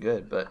 it's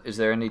good, but is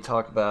there any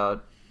talk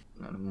about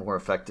more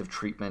effective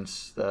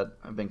treatments that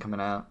have been coming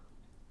out?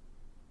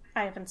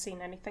 I haven't seen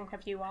anything.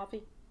 Have you,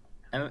 Avi?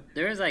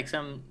 There is like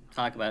some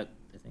talk about,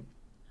 I think,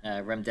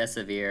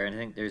 remdesivir, and I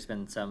think there's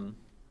been some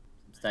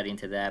study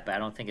into that, but I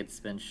don't think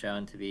it's been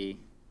shown to be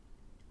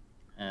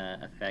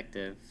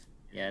effective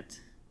yet.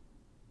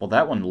 Well,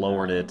 that one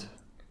lowered it.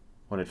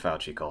 What did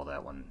Fauci call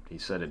that one? He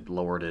said it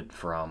lowered it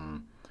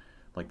from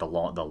like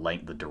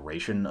the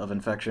duration of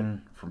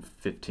infection from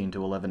 15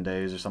 to 11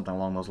 days or something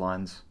along those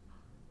lines.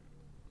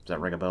 Does that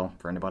ring a bell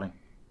for anybody?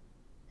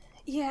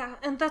 Yeah,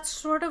 and that's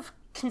sort of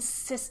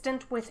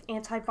consistent with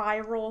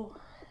antiviral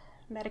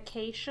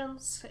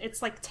medications.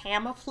 It's like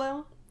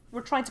Tamiflu.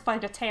 We're trying to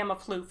find a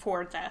Tamiflu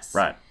for this.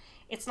 Right.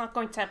 It's not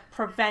going to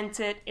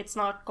prevent it. It's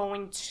not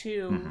going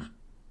to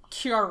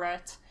cure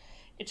it.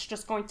 It's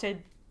just going to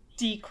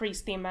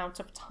decrease the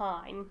amount of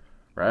time.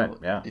 Right, Well,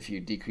 yeah. If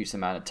you decrease the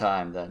amount of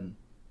time, then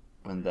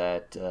wouldn't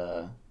that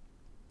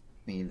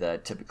mean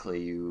that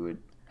typically you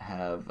would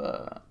have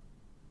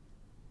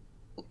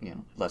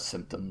less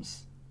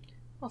symptoms?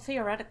 Well,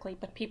 theoretically,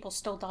 but people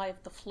still die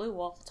of the flu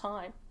all the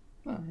time.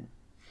 Oh,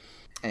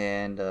 yeah.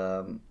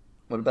 And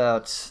what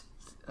about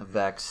a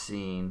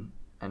vaccine?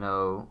 I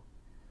know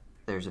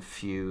there's a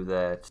few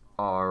that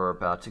are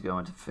about to go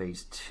into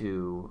phase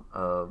 2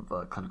 of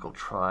clinical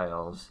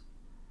trials.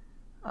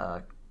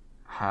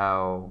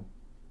 How...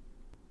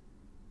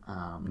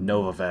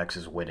 Novavax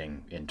is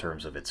winning in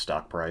terms of its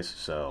stock price,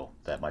 so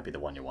that might be the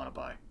one you want to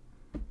buy.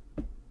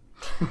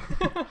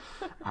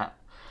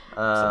 It's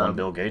the one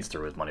Bill Gates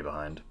threw his money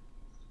behind.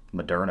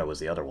 Moderna was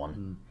the other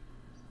one.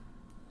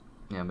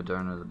 Yeah,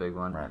 Moderna is a big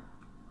one. Right.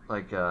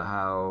 Like,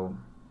 how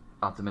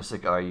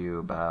optimistic are you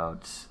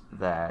about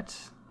that,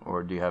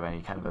 or do you have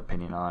any kind of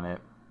opinion on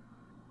it?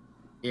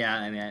 Yeah,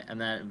 I mean, I'm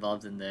not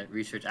involved in the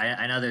research.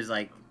 I know there's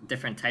like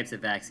different types of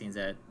vaccines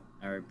that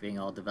are being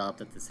all developed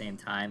at the same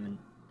time,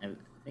 and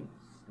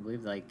I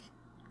believe like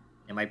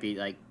it might be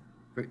like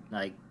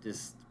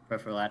just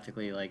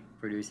prophylactically like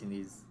producing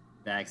these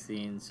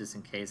vaccines just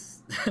in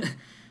case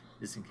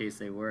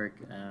they work.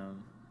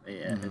 But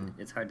yeah,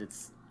 it's hard to.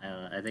 I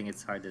don't know, I think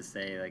it's hard to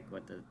say like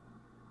what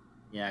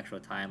the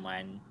actual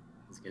timeline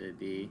is going to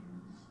be.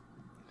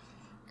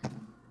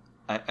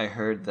 I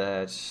heard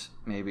that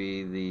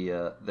maybe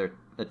the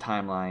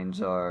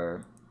timelines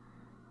are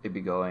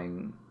maybe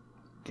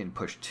getting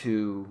pushed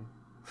too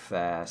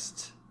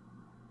fast,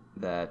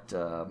 that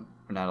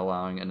we're not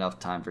allowing enough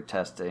time for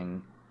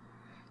testing,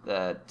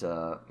 that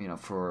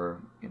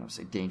for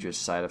say dangerous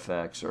side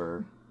effects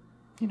or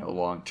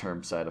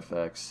long-term side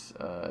effects.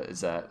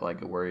 Is that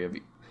like a worry of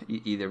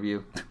either of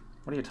you?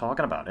 What are you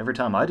talking about? Every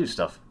time I do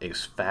stuff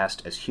as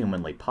fast as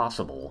humanly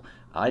possible,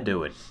 I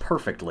do it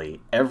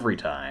perfectly every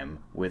time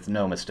with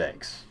no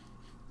mistakes.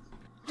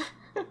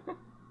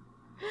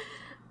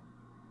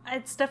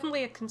 It's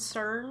definitely a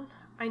concern.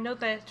 I know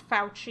that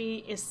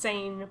Fauci is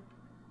saying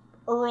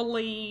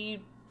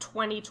early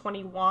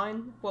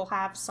 2021 we'll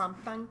have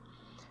something.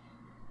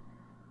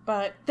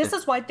 But this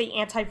is why the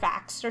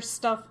anti-vaxxer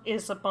stuff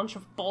is a bunch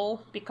of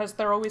bull, because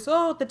they're always,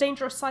 the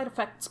dangerous side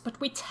effects, but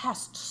we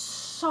test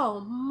so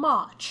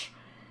much.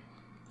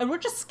 And we're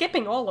just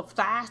skipping all of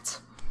that.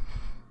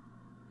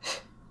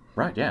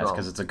 Right, yeah, it's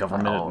because it's a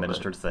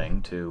government-administered it.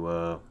 thing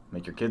to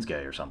make your kids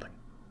gay or something.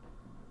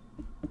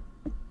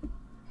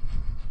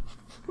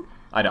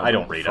 I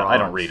don't read up. I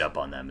don't read up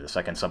on them. The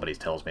second somebody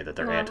tells me that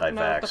they're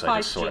anti-vax, I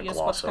just sort of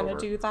gloss over. No,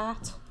 the 5G is what's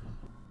going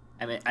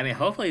to do that. I mean,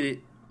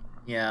 hopefully,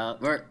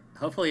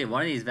 hopefully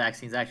one of these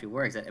vaccines actually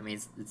works. I mean,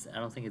 I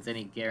don't think it's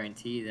any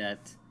guarantee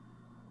that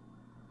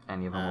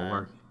Any of them will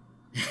work.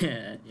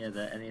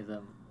 that any of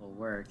them will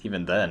work.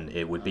 Even then,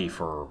 it would be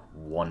for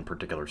one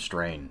particular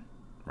strain,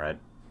 right?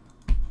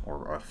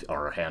 Or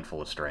a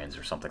handful of strains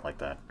or something like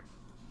that.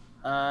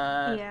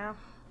 Yeah.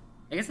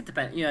 I guess it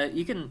depends.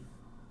 You can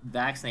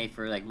vaccinate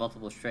for like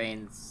multiple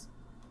strains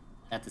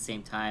at the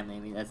same time. I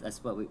mean,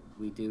 that's what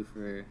we do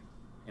for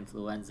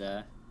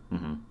influenza.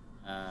 Mm-hmm.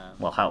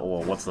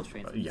 What's the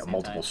strains at the same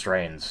multiple time.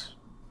 strains?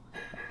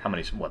 How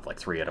many? What, like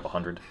 3 out of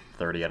 100?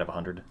 30 out of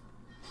 100?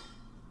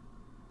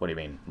 What do you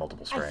mean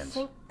multiple I strains?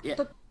 think Yeah.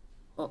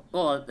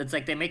 Well, it's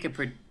like they make a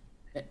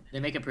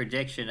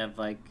prediction of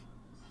like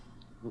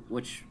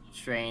which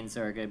strains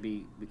are going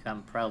to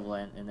become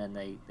prevalent, and then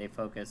they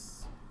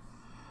focus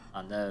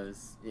on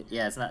those.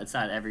 It's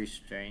not every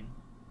strain.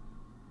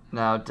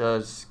 Now,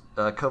 does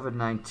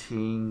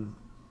COVID-19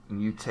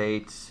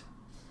 mutate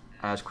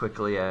as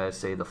quickly as,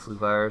 say, the flu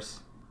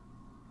virus?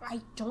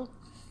 I don't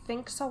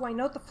think so. I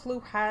know the flu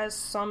has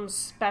some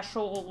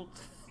special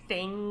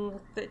thing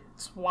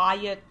that's why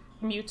it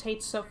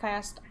mutates so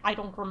fast. I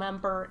don't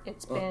remember.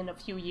 It's been a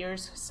few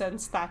years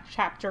since that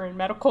chapter in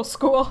medical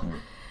school.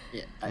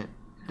 Yeah,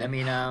 I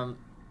mean,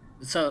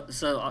 so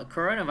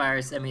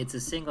coronavirus. I mean, it's a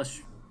single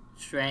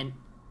strand.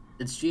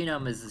 Its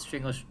genome is a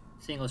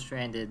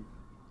single-stranded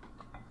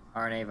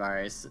RNA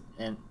virus,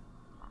 and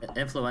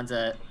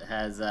influenza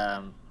has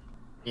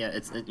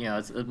it's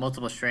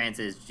multiple strands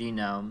in its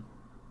genome,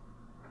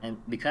 and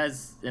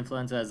because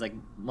influenza has like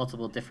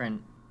multiple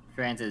different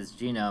strands in its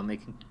genome,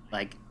 it can,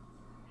 like,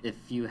 if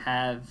you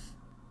have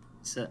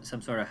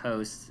some sort of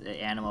host,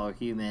 animal or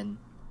human,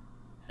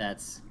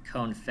 that's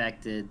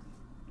co-infected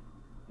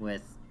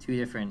with two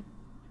different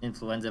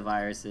influenza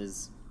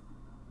viruses,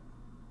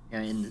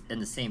 in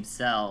the same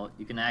cell,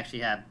 you can actually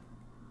have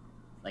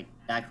like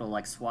actual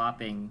like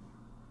swapping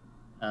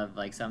of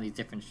like some of these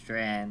different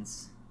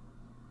strands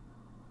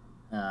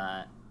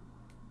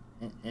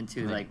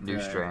into like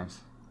new strands.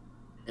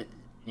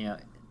 Kind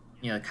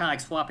of like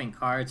swapping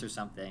cards or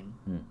something.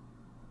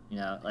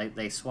 Like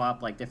they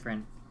swap like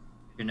different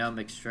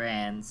genomic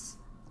strands,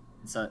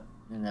 and so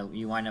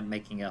you wind up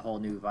making a whole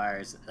new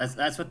virus.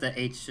 That's what the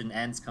H and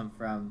N's come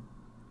from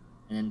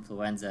in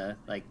influenza.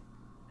 Like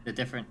the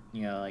different,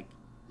 like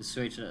the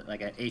switch,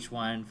 like a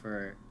H1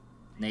 for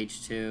an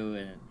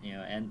H2,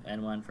 and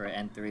N1 for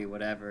an N3,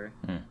 whatever.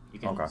 You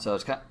can. Okay. So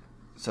it's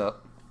so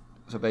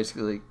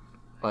basically,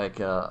 like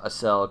a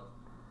cell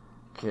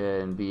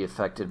can be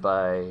affected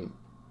by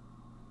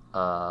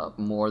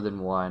more than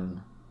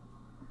one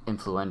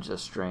influenza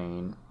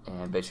strain,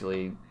 and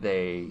basically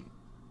they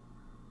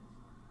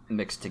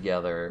mix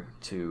together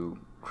to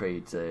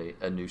create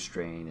a new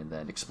strain and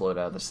then explode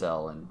out of the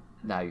cell, and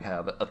now you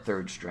have a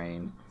third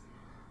strain.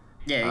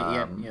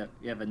 Yeah,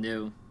 you have a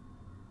new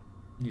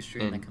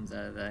strain that comes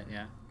out of that,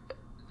 yeah.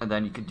 And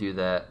then you could do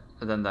that,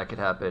 and then that could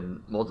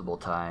happen multiple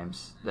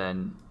times.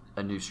 Then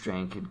a new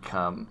strain could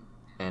come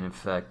and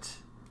infect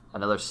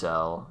another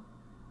cell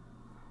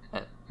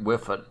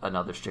with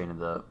another strain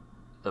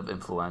of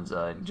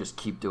influenza, and just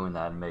keep doing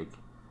that and make.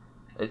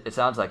 It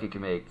sounds like it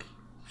can make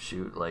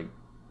like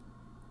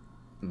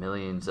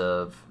millions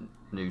of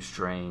new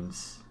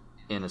strains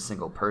in a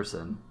single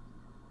person,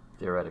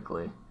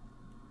 theoretically.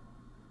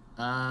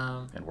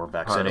 And we're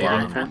Probably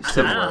vaccinated.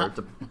 similar.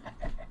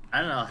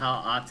 I don't know how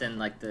often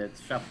like the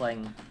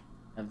shuffling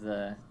of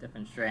the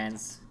different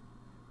strands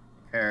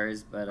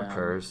occurs, but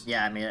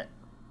yeah, I mean,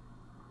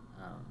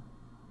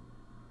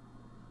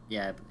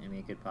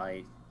 it could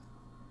probably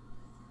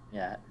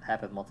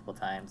happen multiple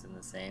times in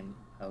the same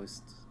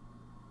host.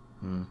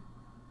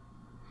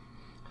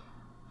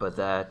 But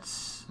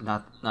that's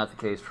not the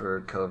case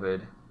for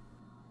COVID.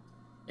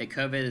 Yeah,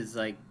 COVID is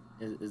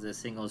a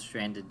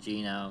single-stranded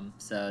genome,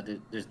 so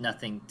there's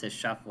nothing to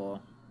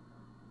shuffle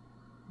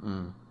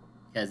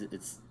because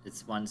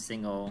it's one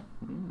single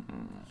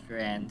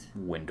strand.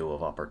 Window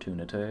of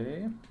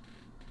opportunity.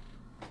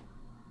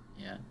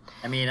 Yeah,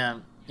 I mean,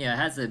 it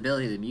has the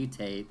ability to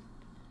mutate.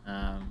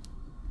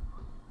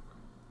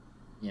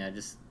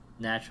 Just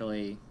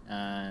naturally,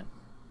 the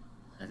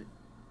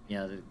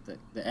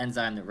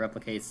enzyme that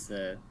replicates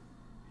the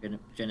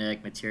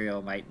genetic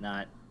material might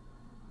not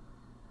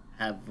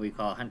have what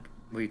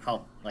we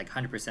call like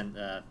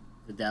 100%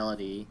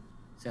 fidelity.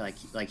 So like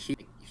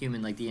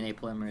human like DNA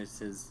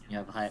polymerases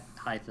have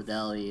high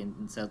fidelity,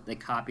 and so they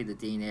copy the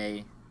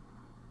DNA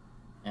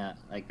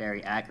like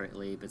very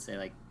accurately. But say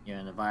like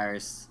in a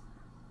virus,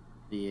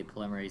 the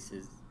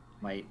polymerases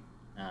might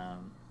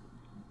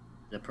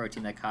the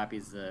protein that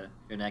copies the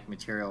genetic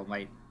material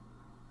might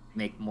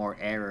make more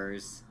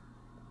errors.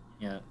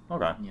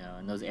 Okay.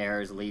 And those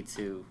errors lead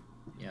to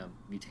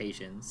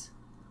mutations.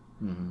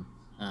 Mm-hmm.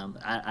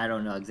 I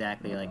don't know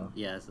exactly so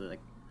like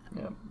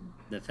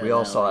the We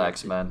all saw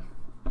X-Men.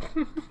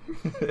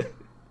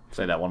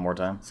 Say that one more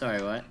time.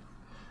 Sorry, what?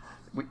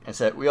 I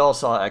said we all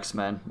saw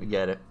X-Men. We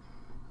get it.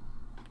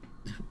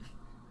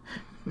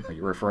 Are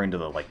you referring to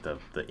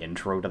the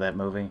intro to that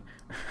movie?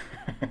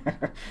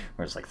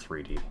 Where it's like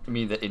 3D. I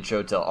mean the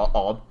intro to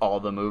all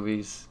the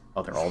movies.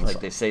 Oh, they're all like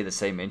they say the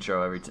same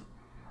intro every time.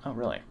 Oh,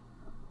 really?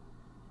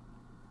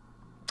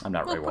 I'm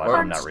not Picard's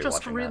rewatching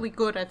just really that.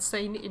 good at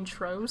saying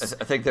intros.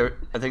 I think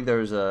there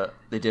was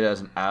they did it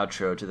as an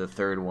outro to the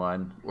third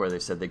one where they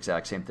said the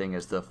exact same thing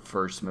as the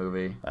first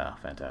movie. Oh,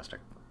 fantastic.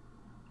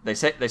 They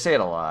say it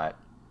a lot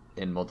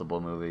in multiple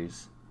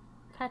movies.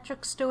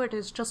 Patrick Stewart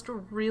is just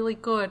really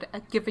good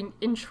at giving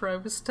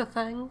intros to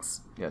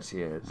things. Yes,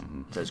 he is.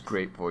 Does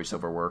great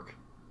voiceover work.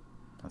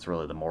 That's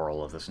really the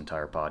moral of this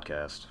entire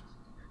podcast.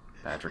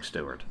 Patrick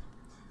Stewart,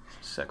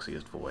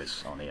 sexiest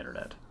voice on the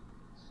internet.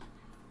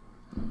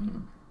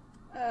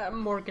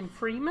 Morgan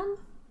Freeman?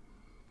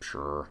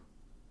 Sure.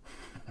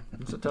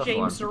 It's a tough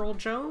James one. Earl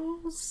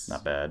Jones?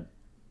 Not bad.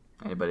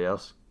 Anybody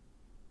else?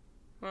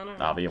 I don't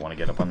know. Avi, you want to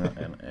get up on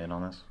in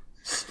on this?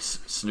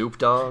 Snoop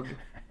Dogg?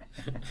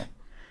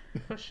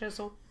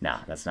 Shizzle. Nah,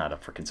 that's not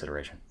up for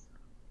consideration.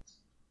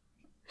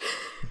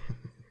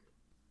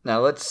 Now,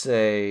 let's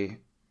say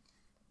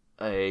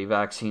a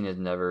vaccine is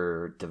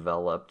never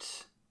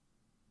developed.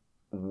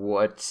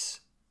 What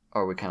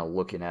are we kind of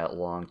looking at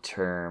long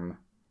term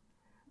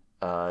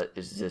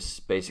is this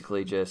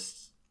basically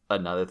just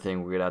another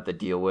thing we're gonna have to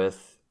deal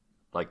with,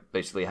 like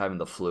basically having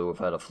the flu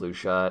without a flu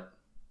shot?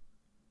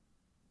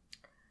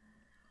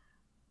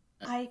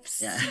 I've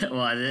Yeah, seen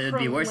well, it'd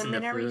be worse than the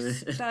preliminary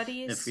flu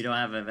studies. if we don't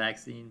have a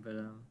vaccine. But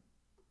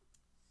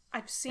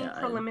I've seen Yeah,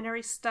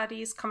 preliminary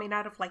studies coming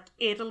out of like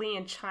Italy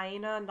and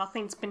China.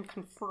 Nothing's been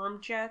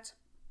confirmed yet.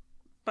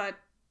 But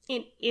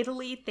in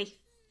Italy, they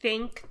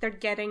think they're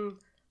getting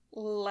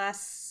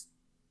less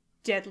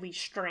deadly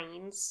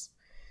strains.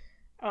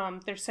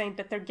 They're saying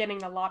that they're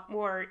getting a lot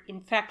more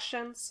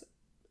infections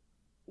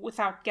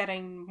without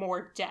getting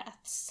more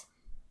deaths.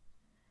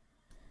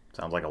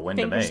 Sounds like a win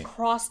to Fingers me.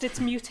 crossed it's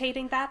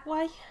mutating that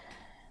way.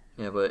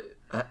 Yeah, but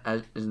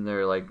isn't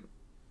there like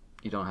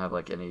you don't have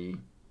like any?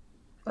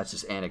 That's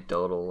just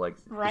anecdotal. Like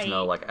there's no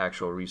Right. like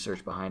actual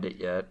research behind it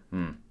yet.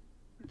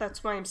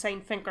 That's why I'm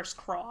saying fingers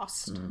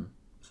crossed.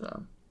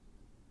 So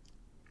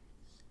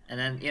and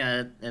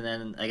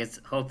then I guess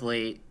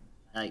hopefully,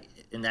 like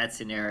in that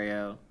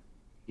scenario,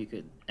 you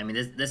could. I mean,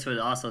 this would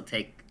also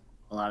take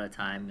a lot of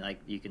time.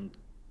 Like you can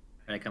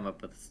try to come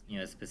up with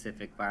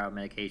specific viral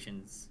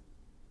medications,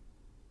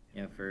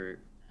 for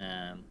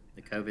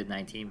the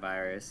COVID-19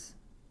 virus,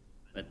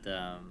 but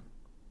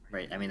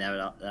right. I mean that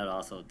would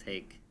also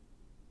take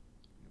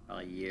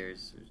probably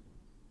years,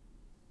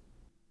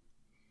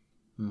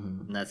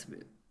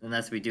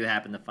 unless we do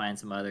happen to find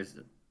some other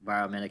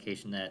viral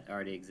medication that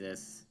already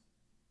exists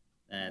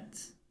that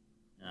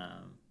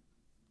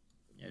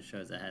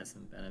shows that has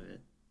some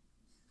benefit.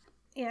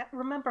 Yeah,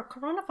 remember,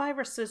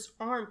 coronaviruses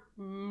aren't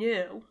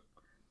new.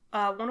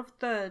 One of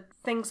the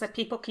things that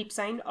people keep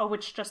saying, oh,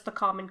 it's just the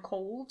common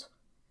cold.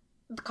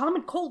 The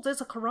common cold is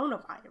a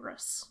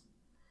coronavirus.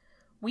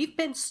 We've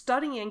been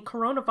studying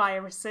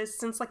coronaviruses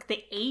since like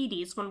the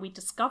 80s when we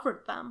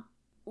discovered them.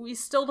 We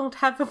still don't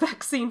have a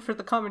vaccine for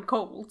the common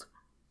cold.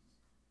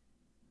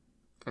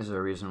 is there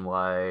a reason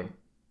why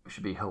we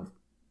should be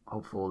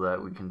hopeful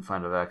that we can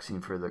find a vaccine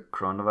for the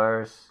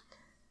coronavirus?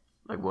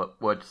 Like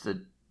what's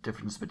the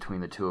difference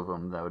between the two of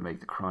them that would make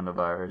the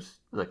coronavirus,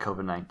 the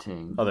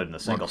COVID-19, Other than the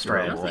single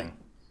strand curable? thing.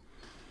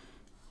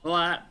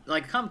 Well,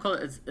 like common cold,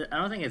 I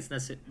don't think it's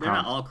necessarily. They're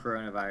not all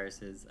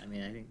coronaviruses. I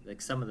mean, I think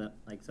like some of them,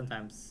 like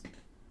sometimes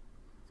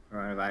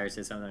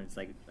coronaviruses, sometimes it's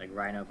like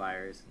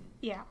rhinovirus, and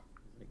Yeah.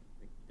 like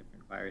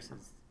different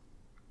viruses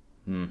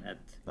That-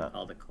 that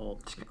call the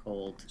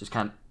cold. Just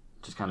kind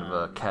of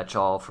a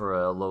catch-all for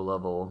a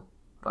low-level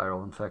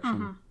viral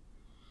infection.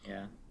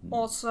 Yeah.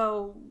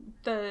 Also,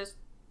 the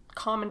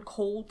common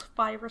cold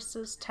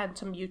viruses tend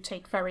to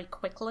mutate very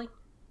quickly.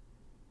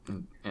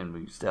 And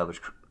we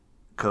established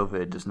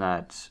COVID does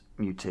not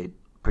mutate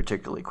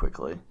particularly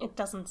quickly. It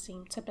doesn't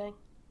seem to be.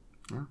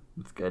 Yeah,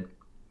 that's good.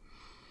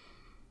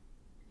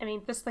 I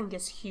mean, this thing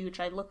is huge.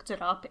 I looked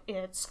it up.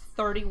 It's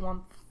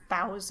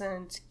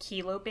 31,000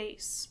 kilo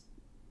base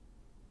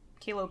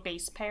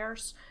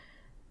pairs.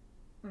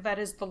 That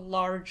is the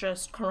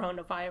largest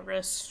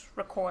coronavirus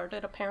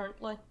recorded,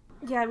 apparently.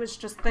 Yeah, I was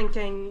just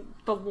thinking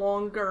the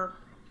longer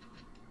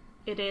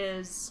it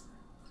is,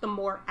 the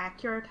more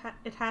accurate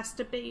it has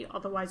to be,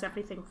 otherwise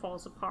everything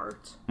falls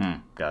apart.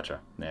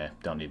 Gotcha. Yeah,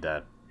 don't need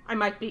that. I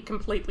might be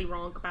completely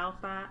wrong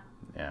about that.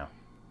 Yeah.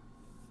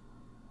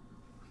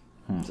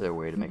 Is there a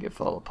way to make it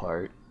fall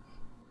apart?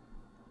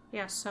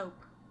 Yeah, soap.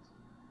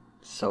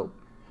 Soap.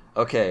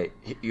 Okay,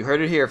 you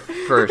heard it here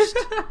first.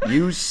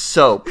 Use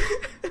soap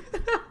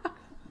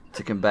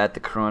to combat the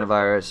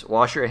coronavirus.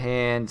 Wash your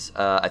hands.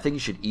 I think you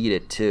should eat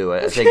it too.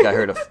 I think I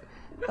heard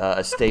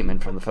a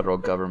statement from the federal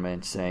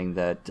government saying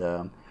that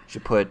you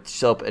should put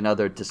soap and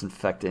other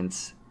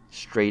disinfectants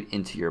straight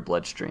into your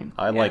bloodstream.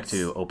 I like Yes.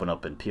 to open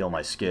up and peel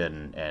my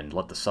skin and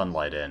let the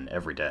sunlight in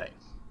every day.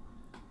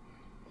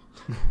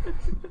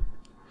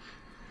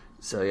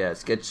 So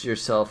yes, get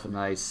yourself a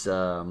nice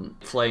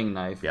flaying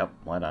knife. Yep,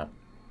 why not?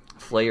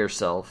 Flay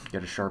yourself,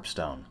 Get a sharp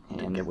stone.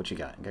 And- Get what you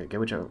got. Get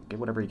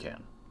whatever you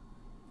can.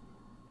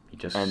 You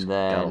just and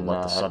gotta then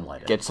let the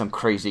sunlight in. get some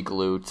crazy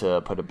glue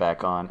to put it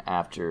back on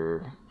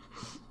after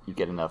you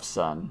get enough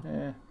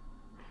sun.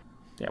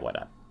 Yeah, why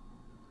not?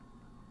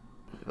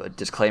 A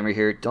disclaimer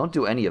here: don't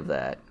do any of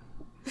that.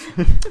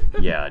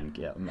 Yeah.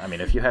 I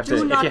mean, if you have Do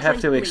to, not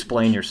drink bleach.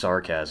 explain your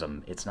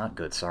sarcasm, it's not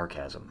good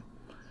sarcasm,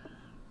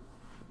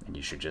 and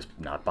you should just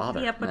not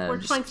bother. Yeah, but Nah, we're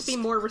just- trying to be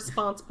more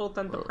responsible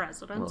than the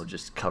president. Well,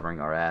 just covering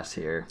our ass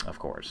here. Of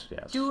course,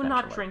 yes. Do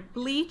not naturally. drink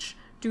bleach.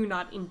 Do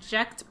not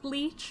inject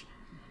bleach.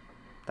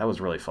 That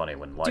was really funny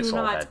when Do Lysol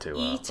not had to.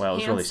 eat Well, it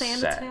was hand really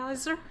sad.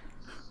 sanitizer.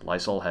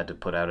 Lysol had to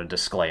put out a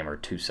disclaimer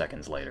 2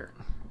 seconds later.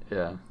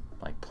 Yeah.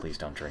 Like, please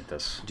don't drink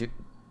this.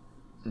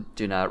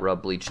 Do not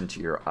rub bleach into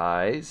your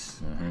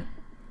eyes. Mm-hmm.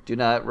 Do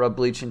not rub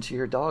bleach into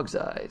your dog's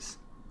eyes.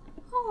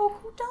 Oh,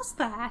 who does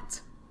that?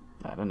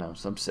 I don't know,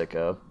 some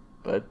sicko,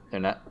 but they're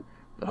not.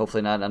 But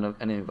hopefully not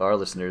any of our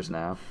listeners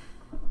now.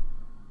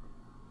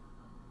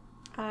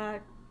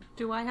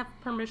 Do I have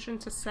permission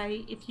to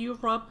say if you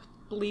rub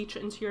bleach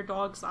into your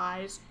dog's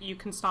eyes, you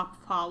can stop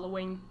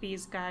following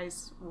these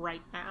guys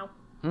right now?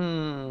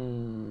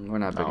 We're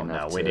not big Oh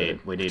enough. no, we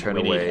to need turn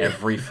away.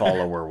 every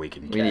follower we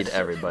can get. We need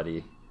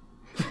everybody.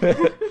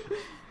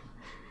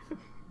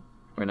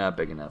 We're not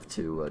big enough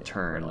to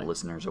turn really.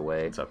 listeners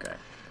away. It's okay.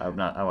 I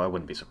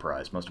wouldn't be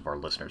surprised. Most of our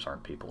listeners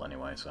aren't people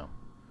anyway, so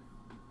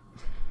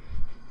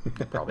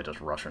probably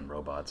just Russian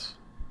robots.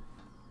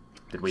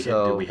 Did we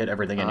hit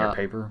everything in your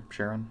paper,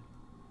 Sharon?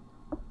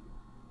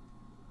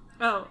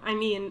 Oh, I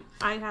mean,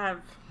 I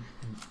have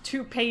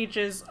 2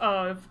 pages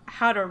of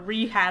how to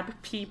rehab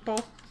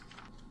people.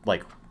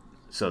 Like,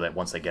 so that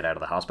once they get out of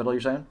the hospital,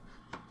 you're saying?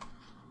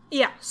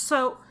 Yeah,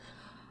 so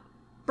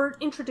Bert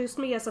introduced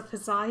me as a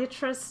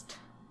physiatrist.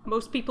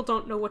 Most people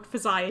don't know what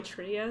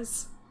physiatry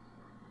is.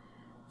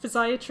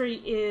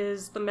 Physiatry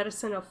is the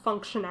medicine of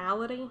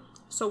functionality.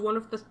 So one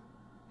of the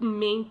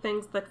main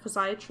things that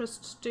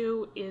physiatrists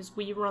do is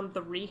we run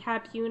the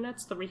rehab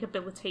units, the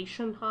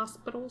rehabilitation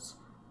hospitals.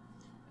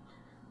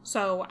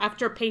 So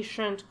after a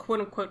patient,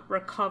 quote-unquote,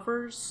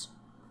 recovers,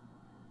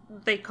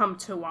 they come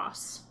to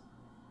us.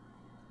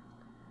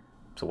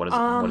 So what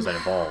does that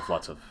involve?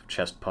 Lots of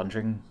chest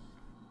punching?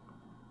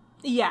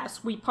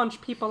 Yes, we punch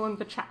people in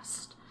the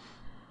chest.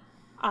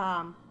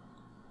 No,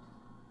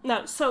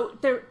 so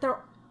there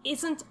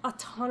isn't a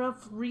ton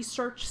of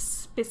research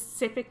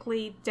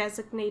specifically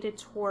designated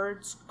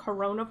towards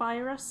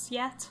coronavirus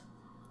yet.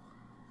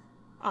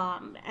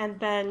 And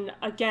then,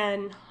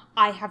 again,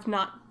 I have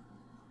not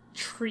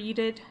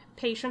treated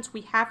patients.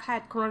 We have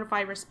had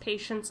coronavirus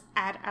patients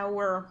at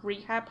our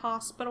rehab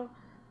hospital.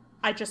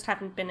 I just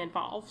haven't been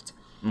involved.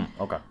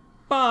 Okay.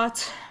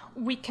 But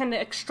we can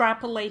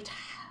extrapolate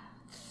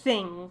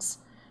things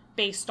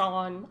based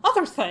on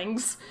other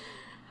things.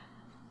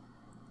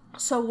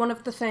 So one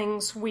of the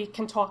things we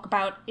can talk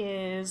about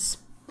is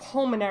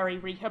pulmonary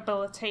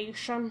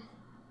rehabilitation,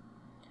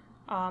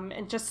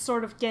 and just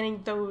sort of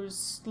getting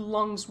those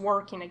lungs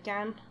working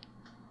again.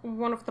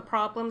 One of the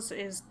problems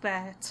is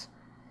that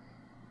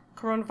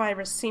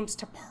coronavirus seems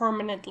to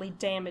permanently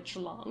damage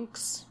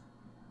lungs.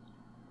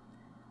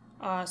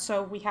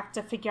 So we have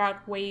to figure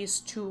out ways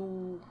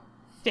to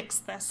fix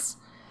this.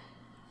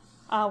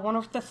 One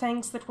of the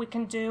things that we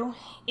can do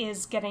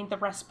is getting the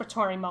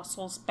respiratory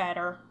muscles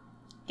better,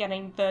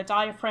 getting the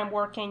diaphragm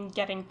working,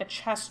 getting the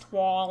chest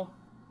wall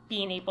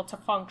being able to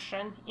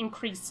function,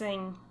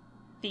 increasing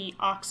the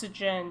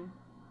oxygen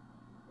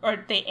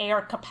or the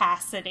air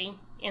capacity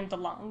in the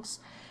lungs.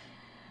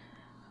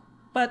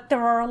 But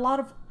there are a lot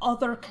of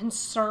other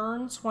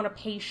concerns when a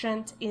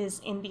patient is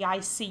in the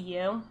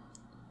ICU,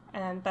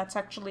 and that's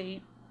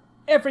actually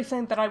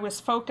everything that I was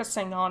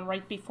focusing on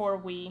right before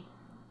we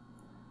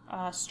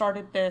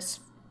started this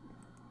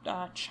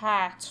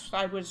chat.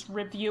 I was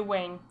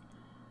reviewing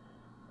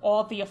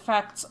all the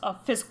effects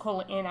of physical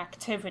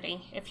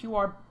inactivity. If you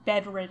are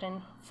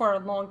bedridden for a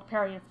long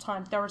period of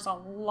time, there's a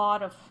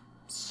lot of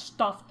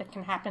stuff that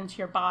can happen to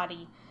your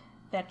body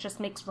that just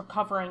makes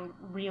recovering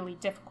really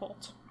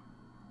difficult.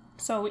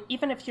 So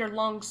even if your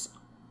lungs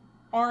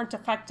aren't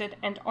affected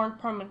and aren't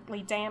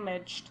permanently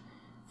damaged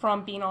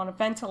from being on a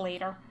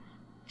ventilator,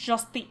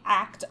 just the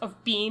act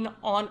of being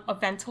on a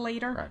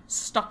ventilator,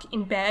 stuck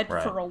in bed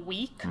for a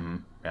week,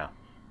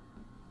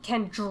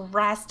 can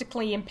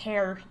drastically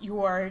impair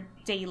your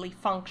daily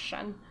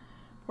function.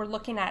 We're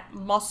looking at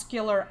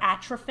muscular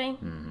atrophy.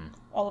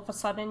 All of a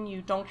sudden,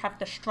 you don't have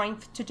the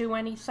strength to do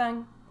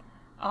anything.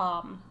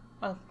 A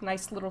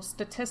nice little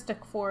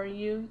statistic for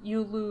you,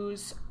 you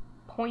lose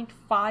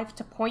 0.5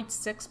 to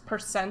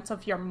 0.6%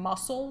 of your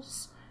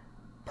muscles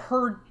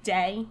per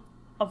day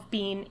of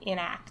being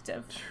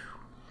inactive.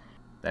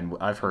 And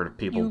I've heard of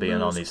people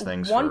being on these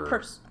things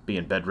for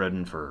being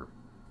bedridden for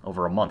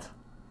over a month.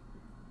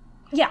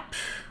 Yeah.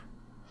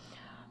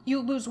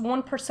 You lose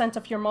 1%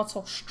 of your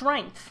muscle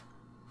strength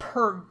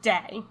per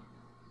day.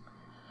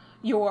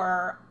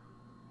 Your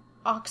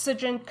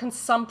oxygen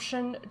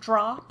consumption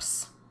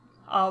drops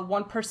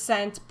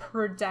 1%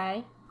 per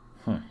day.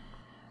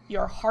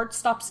 Your heart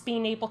stops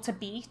being able to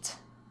beat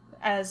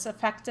as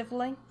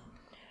effectively.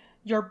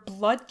 Your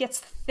blood gets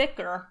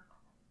thicker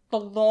the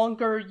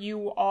longer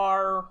you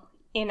are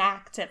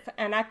inactive.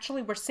 And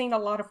actually, we're seeing a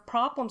lot of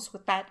problems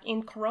with that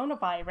in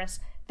coronavirus,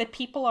 that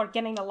people are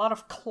getting a lot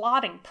of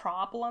clotting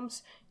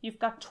problems. You've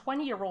got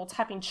 20-year-olds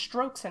having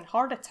strokes and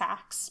heart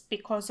attacks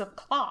because of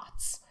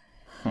clots.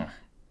 There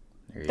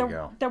you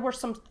go. There were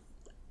some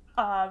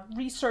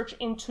research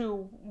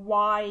into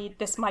why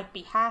this might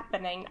be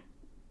happening.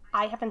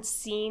 I haven't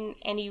seen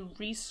any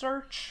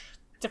research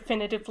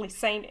definitively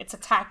saying it's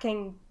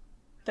attacking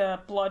the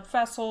blood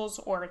vessels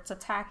or it's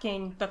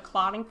attacking the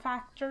clotting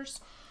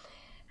factors.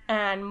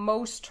 And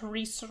most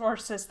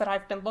resources that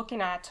I've been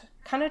looking at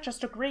kind of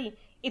just agree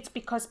it's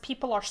because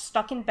people are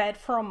stuck in bed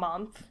for a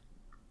month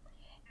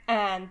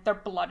and their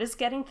blood is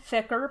getting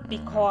thicker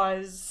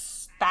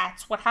because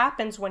that's what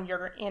happens when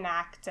you're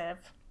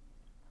inactive.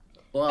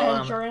 Well,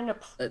 and you're in a...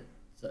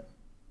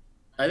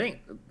 I think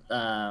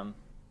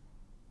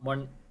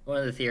one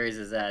of the theories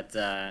is that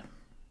the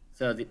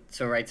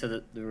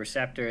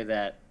receptor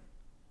that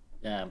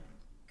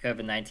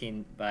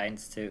COVID-19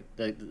 binds to,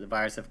 the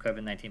virus of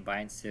COVID-19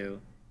 binds to,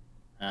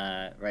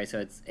 right? So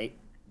it's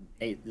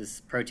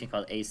this protein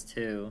called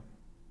ACE2.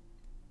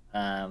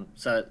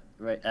 So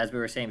right, as we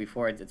were saying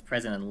before, it's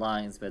present in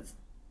lungs, but it's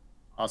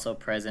also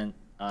present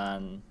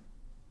on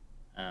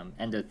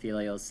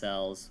endothelial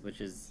cells, which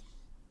is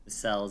the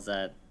cells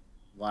that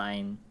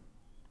line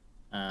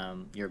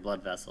your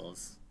blood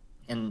vessels.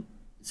 And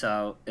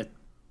so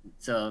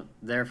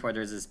therefore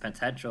there's this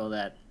potential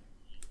that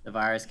the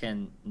virus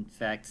can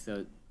infect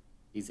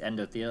these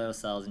endothelial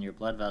cells in your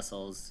blood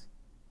vessels,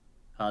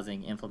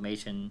 causing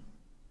inflammation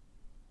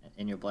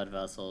in your blood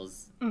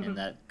vessels, and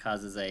that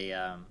causes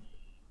a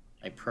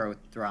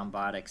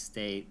prothrombotic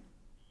state.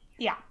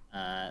 Yeah.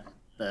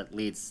 That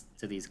leads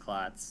to these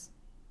clots.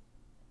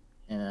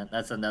 And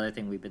that's another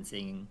thing we've been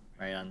seeing,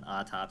 right, on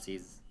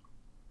autopsies,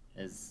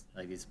 is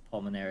like these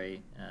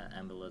pulmonary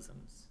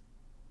embolisms.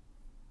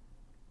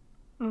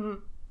 Mm-hmm.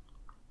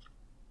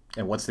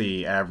 And what's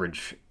the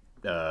average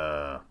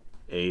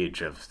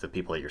age of the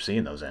people that you're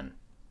seeing those in?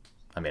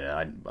 I mean,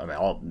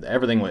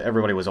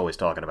 everybody was always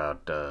talking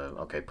about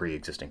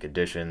pre-existing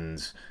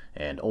conditions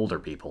and older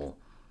people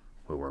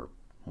who were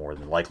more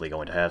than likely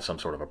going to have some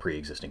sort of a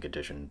pre-existing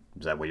condition.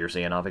 Is that what you're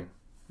seeing, Avi?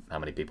 How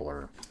many people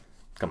are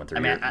coming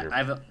through?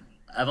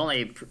 I've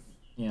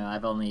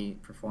only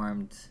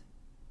performed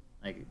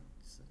like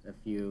a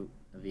few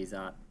of these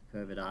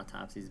COVID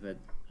autopsies, but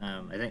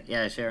I think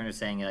Sharon was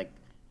saying like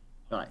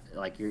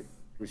we're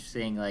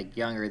seeing like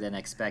younger than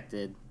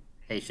expected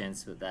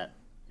patients that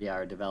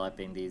are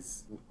developing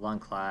these lung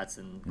clots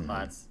and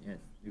clots.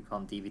 We call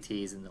them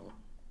DVTs in the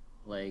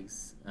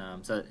legs.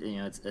 So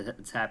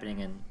it's happening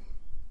in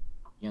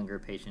younger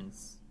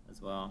patients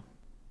as well.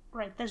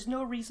 Right. There's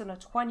no reason a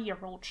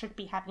 20-year-old should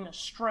be having a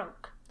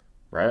stroke.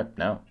 Right.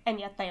 No. And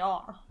yet they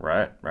are.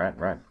 Right.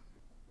 But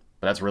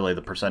that's really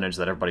the percentage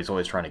that everybody's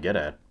always trying to get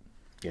at,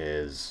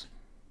 is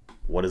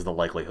what is the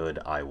likelihood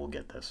I will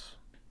get this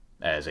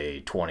as a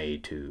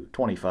 25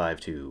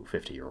 to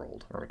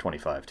 50-year-old, or a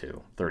 25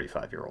 to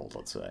 35-year-old,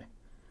 let's say.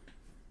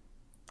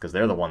 Because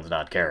they're the ones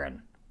not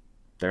caring.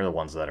 They're the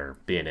ones that are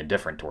being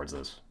indifferent towards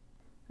this.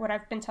 What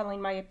I've been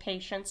telling my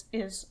patients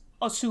is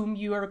assume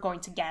you are going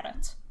to get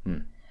it.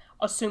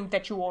 Assume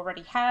that you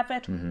already have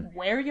it.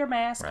 Wear your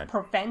mask. Right.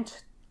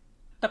 Prevent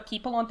the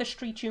people on the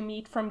street you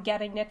meet from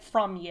getting it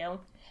from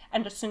you.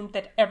 And assume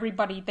that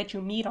everybody that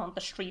you meet on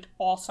the street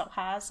also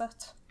has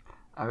it.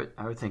 I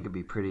would think it'd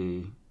be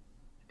pretty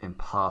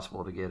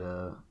impossible to get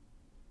a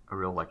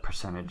real like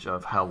percentage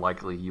of how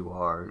likely you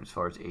are as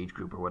far as age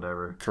group or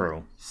whatever.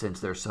 True. Since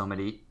there's so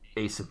many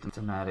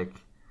asymptomatic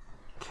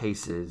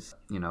cases,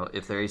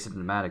 if they're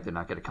asymptomatic, they're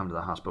not going to come to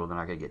the hospital. They're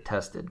not going to get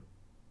tested.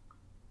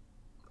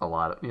 A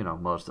lot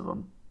of, most of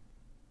them.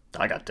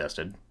 I got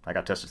tested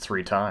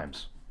 3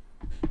 times.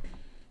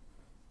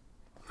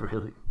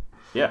 Really?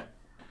 Yeah.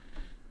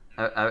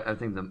 I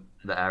think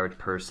the average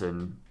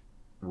person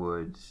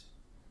would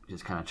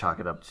just kind of chalk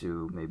it up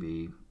to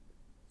maybe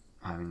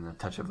having the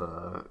touch of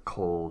a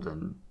cold,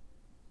 and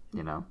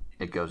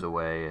it goes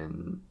away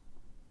and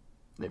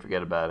they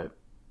forget about it.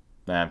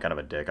 Nah, I'm kind of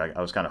a dick.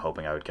 I was kind of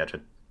hoping I would catch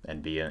it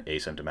and be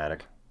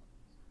asymptomatic,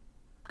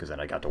 because then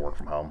I got to work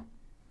from home.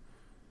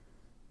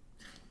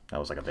 That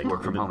was like a big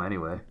work from home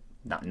anyway.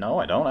 No,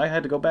 I don't. I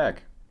had to go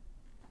back.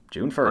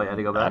 June 1st. Oh, you had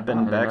to go back? I've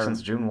been back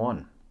since June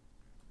 1.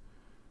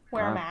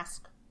 Wear a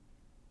mask.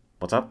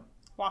 What's up?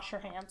 Wash your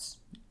hands.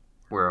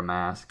 Wear a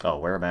mask. Oh,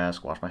 wear a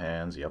mask, wash my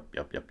hands. Yep.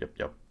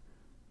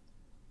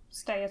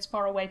 Stay as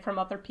far away from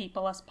other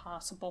people as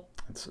possible.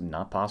 It's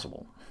not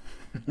possible.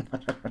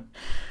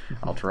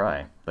 I'll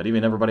try. But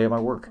even everybody at my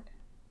work,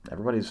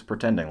 everybody's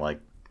pretending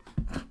like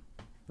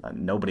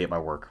nobody at my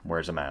work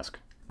wears a mask.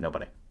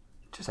 Nobody.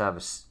 Just have a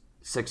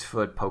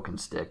 6-foot poking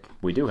stick.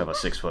 We do have a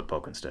 6-foot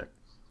poking stick.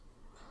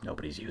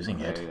 Nobody's using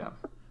it. There you go.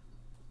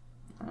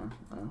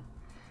 Well,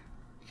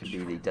 it could be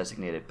the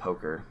designated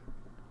poker.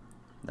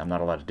 I'm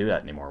not allowed to do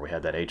that anymore. We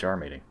had that HR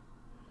meeting.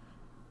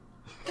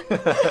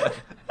 A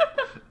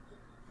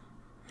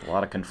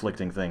lot of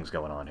conflicting things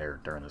going on here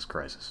during this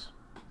crisis.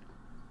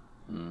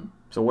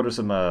 So what are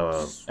some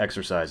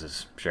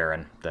exercises,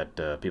 Sharon,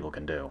 that people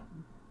can do?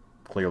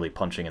 Clearly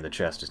punching in the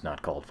chest is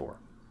not called for.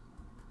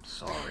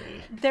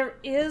 Sorry. There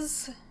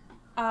is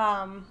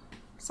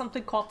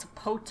something called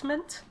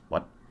tepotement.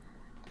 What?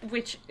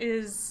 Which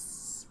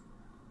is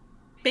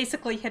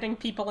basically hitting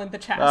people in the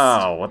chest.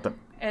 Oh, what the...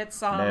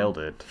 It's Nailed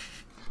it.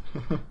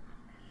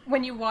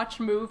 When you watch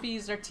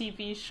movies or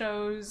TV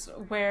shows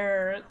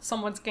where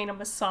someone's getting a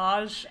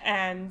massage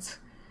and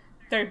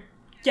they're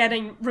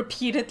getting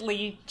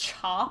repeatedly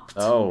chopped.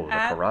 Oh, the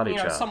karate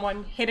chop.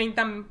 Someone hitting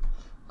them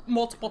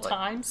multiple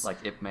times. Like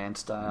Ip Man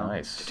style.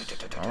 Nice.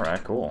 All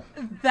right, cool.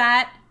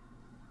 That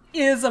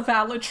is a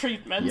valid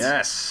treatment.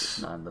 Yes.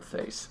 Not in the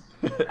face.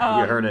 You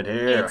heard it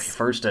here. it's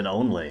First and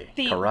only.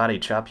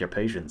 Karate chop your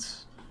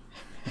patients.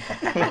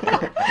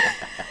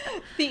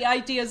 The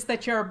idea is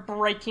that you're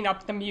breaking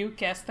up the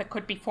mucus that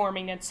could be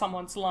forming in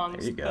someone's lungs,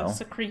 There you go. those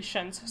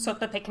secretions, so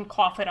that they can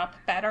cough it up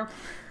better.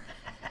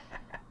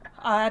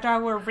 At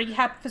our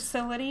rehab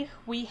facility,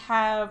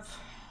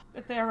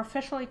 they're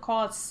officially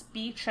called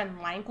speech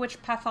and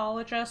language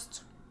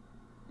pathologists,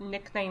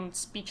 nicknamed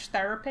speech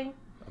therapy.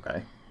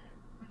 Okay.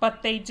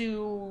 But they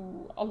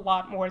do a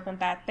lot more than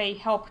that. They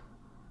help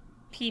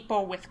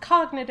people with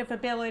cognitive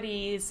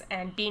abilities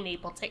and being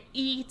able to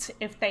eat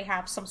if they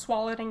have some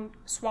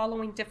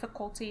swallowing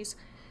difficulties.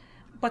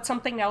 But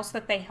something else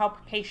that they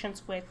help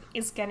patients with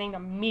is getting a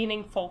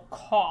meaningful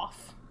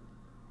cough.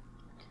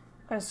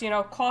 Because,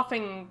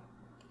 coughing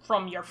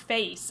from your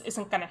face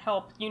isn't going to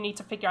help. You need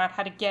to figure out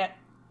how to get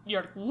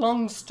your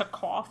lungs to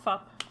cough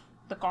up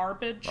the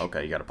garbage.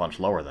 Okay, you gotta punch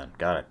lower then.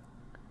 Got it.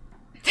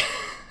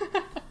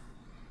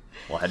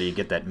 Well, how do you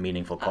get that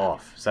meaningful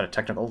cough? Is that a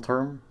technical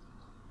term?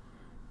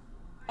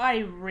 I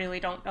really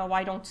don't know.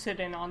 I don't sit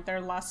in on their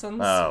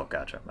lessons. Oh,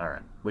 gotcha. All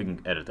right. We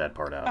can edit that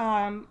part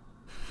out.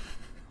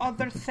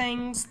 Other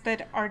things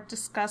that are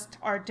discussed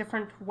are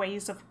different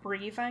ways of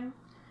breathing.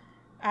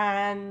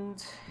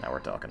 And Now we're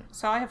talking.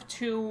 so I have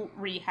 2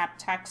 rehab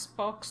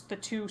textbooks, the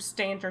 2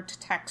 standard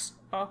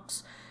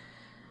textbooks.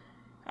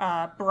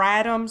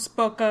 Bradham's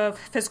book of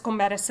physical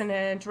medicine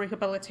and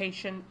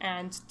rehabilitation,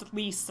 and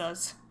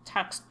Lisa's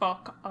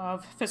textbook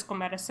of physical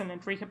medicine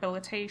and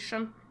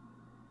rehabilitation.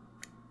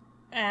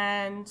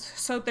 And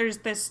so there's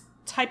this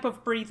type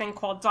of breathing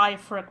called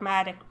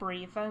diaphragmatic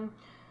breathing.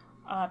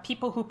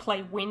 People who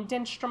play wind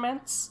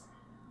instruments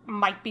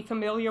might be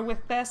familiar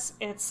with this.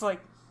 It's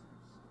like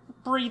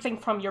breathing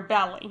from your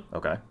belly.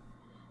 Okay.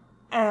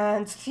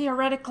 And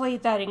theoretically,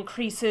 that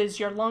increases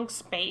your lung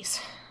space.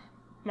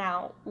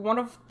 Now, one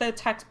of the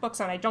textbooks,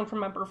 and I don't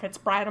remember if it's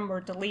Bradham or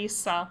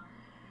DeLisa,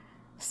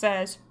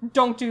 says,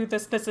 don't do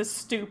this is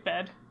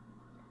stupid.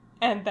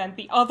 And then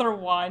the other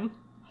one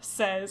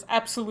says,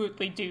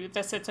 absolutely do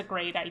this, it's a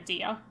great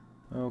idea.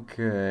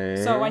 Okay.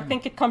 So I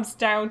think it comes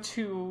down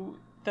to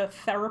the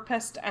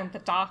therapist and the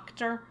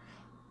doctor,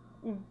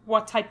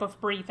 what type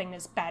of breathing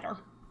is better.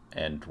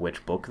 And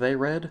which book they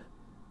read?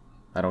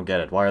 I don't get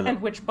it. Why are they...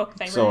 And which book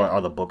they So read.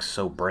 are the books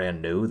so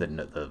brand new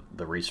that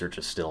the research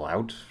is still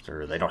out?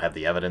 Or they don't have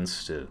the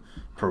evidence to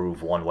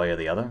prove one way or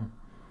the other?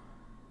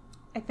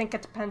 I think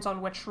it depends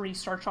on which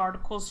research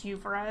articles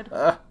you've read.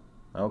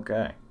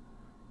 Okay.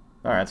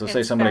 All right, so say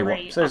It's somebody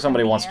very say up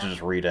somebody in the wants air. to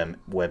just read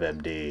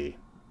WebMD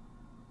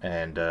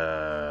and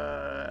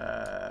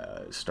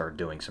start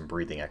doing some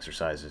breathing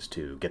exercises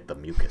to get the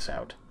mucus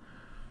out.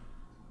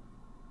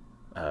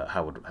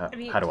 How do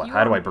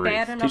I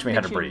breathe? Teach me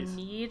how to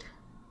breathe.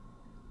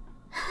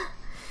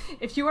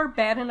 If you are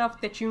bad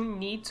enough that you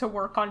need to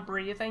work on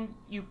breathing,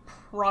 you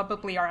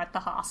probably are at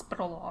the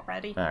hospital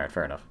already. All right,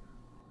 fair enough.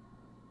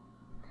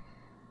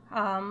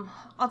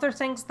 Other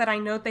things that I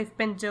know they've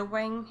been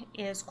doing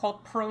is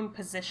called prone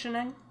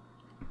positioning.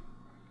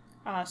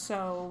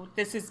 So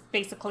this is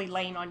basically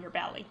laying on your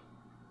belly.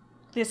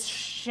 This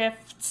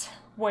shifts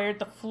where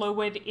the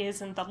fluid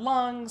is in the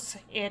lungs.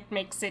 It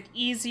makes it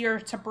easier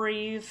to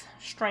breathe,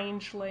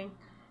 strangely.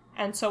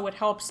 And so it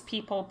helps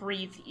people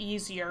breathe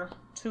easier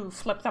to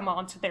flip them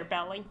onto their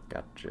belly.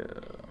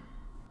 Gotcha.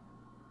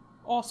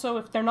 Also,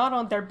 if they're not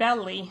on their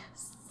belly,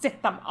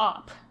 sit them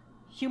up.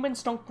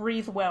 Humans don't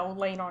breathe well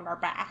laying on our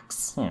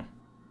backs.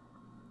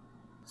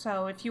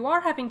 So if you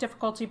are having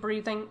difficulty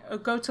breathing,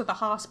 go to the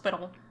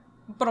hospital,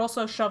 but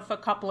also shove a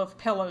couple of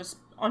pillows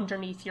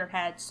underneath your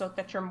head so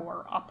that you're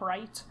more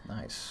upright.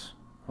 Nice.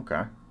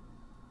 Okay.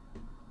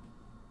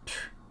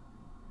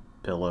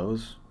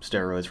 Pillows,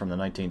 steroids from the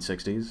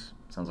 1960s.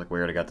 Sounds like we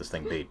already got this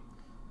thing beat.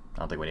 I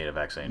don't think we need a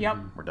vaccine. Yep.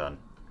 We're done.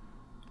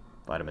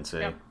 Vitamin C.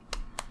 Yep.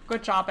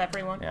 Good job,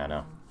 everyone. Yeah, I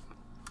know.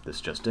 This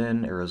just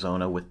in,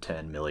 Arizona with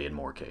 10 million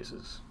more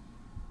cases.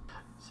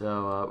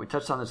 So we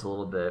touched on this a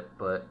little bit,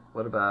 but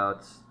what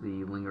about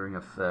the lingering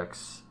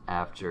effects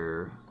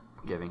after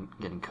getting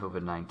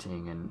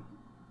COVID-19 and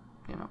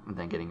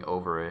then getting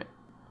over it?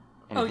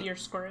 Oh, you're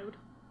screwed.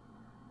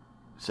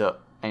 So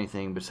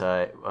anything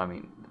beside,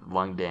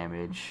 lung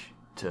damage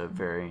to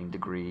varying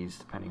degrees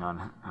depending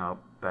on how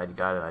bad you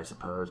got it, I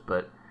suppose.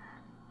 But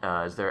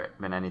has there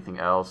been anything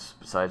else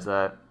besides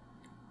that?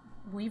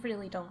 We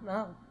really don't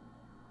know.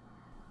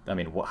 I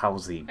mean,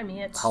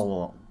 how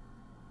long?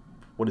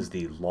 What is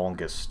the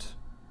longest?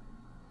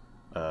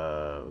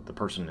 The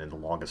person in the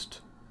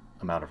longest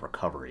amount of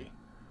recovery?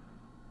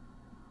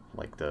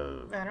 Like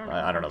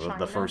I don't know.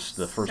 The first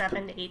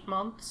 7 to 8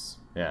 months.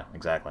 Yeah,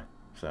 exactly.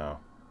 So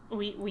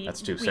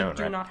that's too soon, We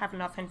do right? not have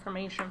enough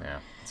information. Yeah,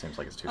 it seems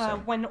like it's too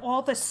soon. When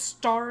all this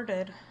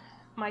started,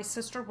 my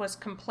sister was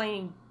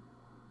complaining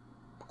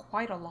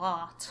quite a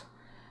lot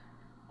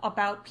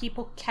about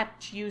people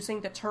kept using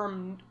the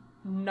term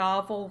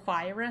novel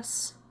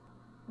virus.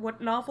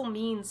 What novel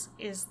means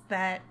is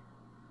that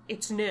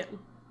it's new.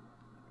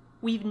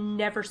 We've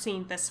never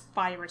seen this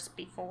virus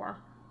before.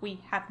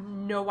 We have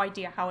no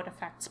idea how it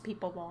affects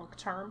people long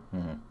term.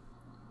 Mm-hmm.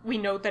 We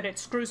know that it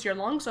screws your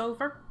lungs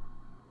over.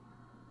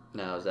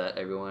 Now, is that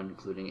everyone,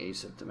 including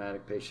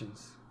asymptomatic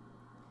patients?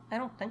 I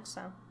don't think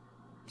so.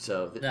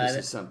 So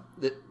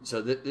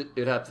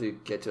it'd have to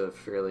get to a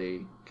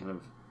fairly kind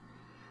of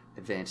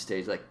advanced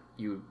stage,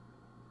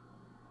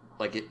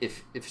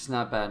 if it's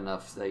not bad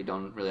enough that you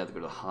don't really have to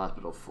go to the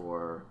hospital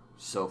for.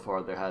 So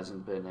far, there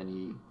hasn't been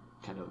any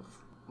kind of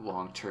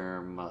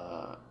long-term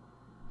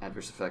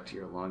adverse effect to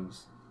your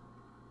lungs.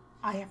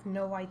 I have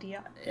no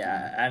idea.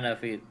 Yeah, I don't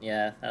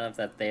know if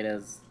that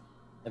data's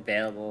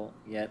available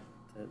yet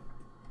to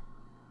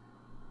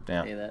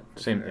Yeah. say that.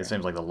 It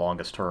seems like the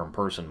longest term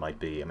person might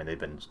be. I mean,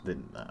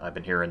 I've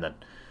been hearing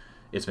that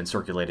it's been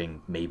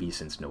circulating maybe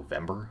since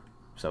November.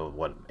 So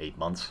what, 8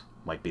 months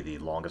might be the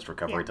longest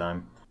recovery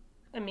time.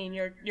 I mean,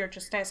 you're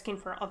just asking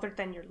for other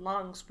than your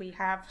lungs. We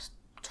have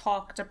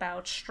talked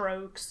about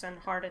strokes and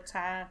heart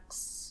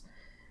attacks,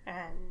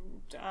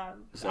 and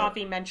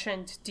Avi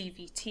mentioned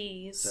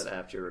DVTs. Is that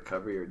after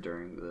recovery or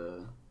during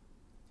the?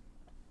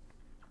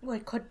 Well,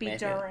 it could be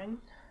during.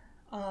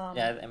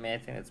 Yeah, I mean, I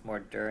think it's more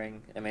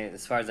during. I mean,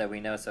 as far as that we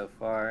know so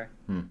far.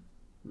 And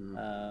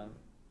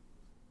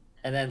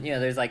then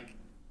there's like,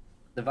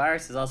 the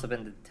virus has also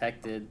been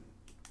detected,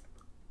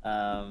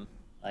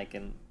 like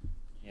in,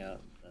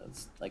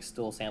 like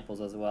stool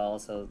samples as well.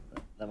 So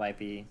that might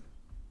be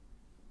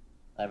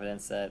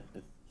evidence that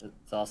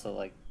it's also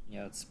like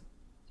it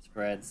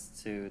spreads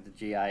to the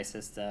GI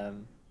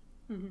system,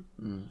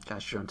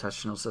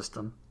 Gastrointestinal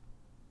system.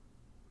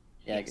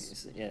 Yeah,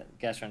 Yes. yeah,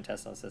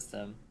 gastrointestinal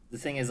system. The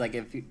thing is, like,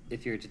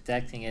 if you're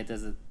detecting it,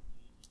 doesn't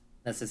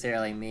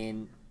necessarily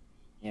mean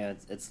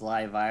it's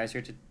live virus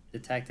you're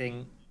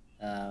detecting.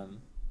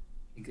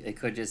 It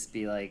could just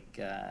be like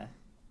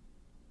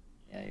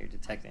you're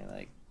detecting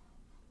like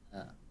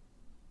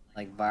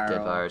viral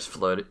Dead virus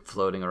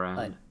floating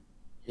around.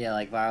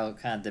 like viral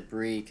kind of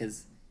debris,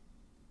 because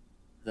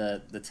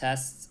the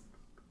test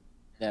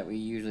that we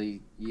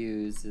usually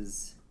use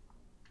is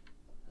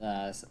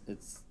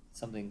it's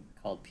something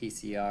called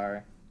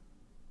PCR,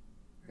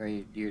 where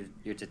you're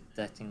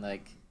detecting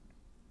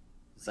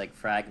it's like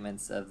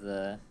fragments of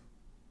the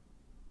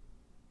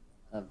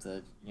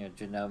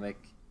genomic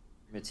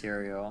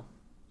material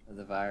of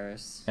the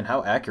virus. And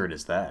how accurate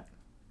is that?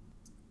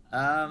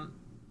 I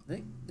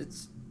think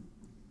it's.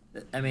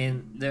 I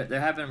mean,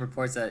 there have been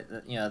reports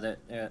that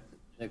there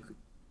in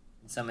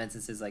some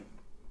instances it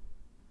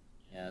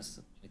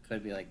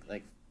could be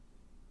like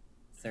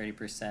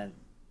 30%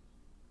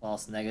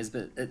 false negatives,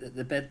 but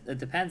it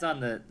depends on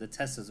the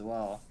test as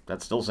well.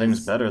 That still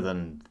seems better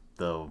than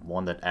the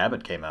one that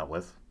Abbott came out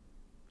with.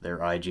 Their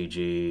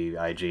IgG,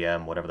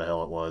 IgM, whatever the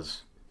hell it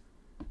was,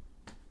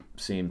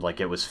 seemed like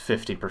it was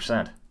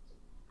 50%.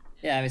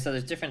 Yeah, I mean, so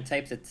there's different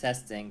types of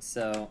testing.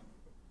 So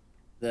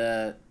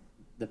the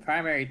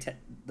primary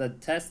the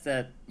test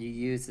that you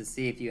use to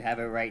see if you have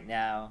it right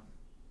now,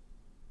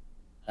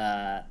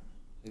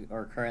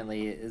 or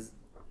currently, is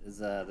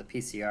the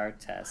PCR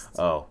test.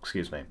 Oh,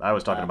 excuse me. I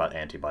was talking about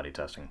antibody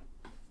testing.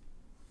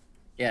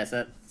 Yeah,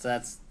 so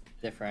that's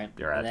different.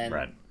 You're right.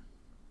 Right.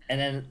 And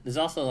then there's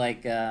also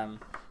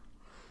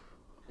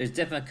there's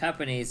different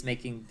companies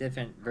making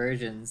different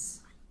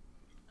versions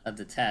of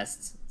the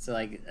test. So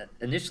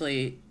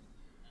initially,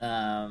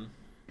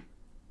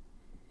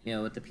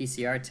 with the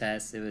PCR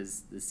test, it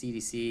was the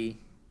CDC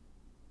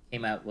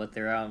came out with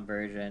their own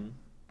version,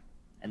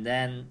 and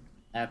then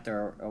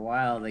after a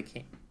while,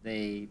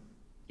 they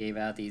gave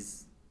out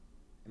these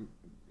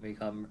what you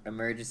call them,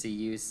 emergency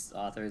use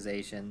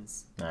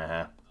authorizations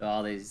to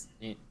all these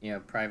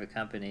private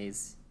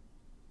companies,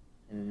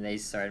 and then they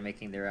started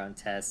making their own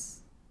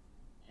tests,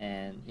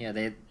 and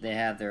they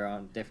have their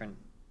own different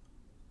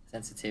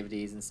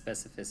sensitivities and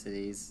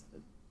specificities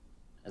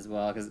as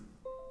well, because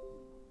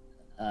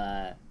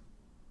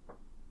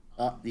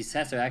these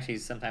tests are actually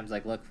sometimes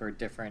look for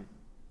different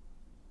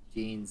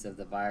genes of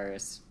the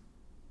virus.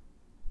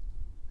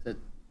 So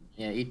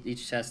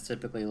each test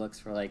typically looks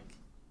for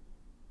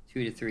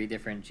 2 to 3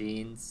 different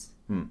genes.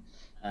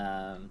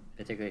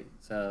 Particularly,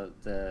 so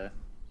the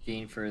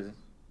gene for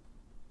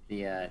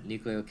the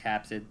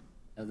nucleocapsid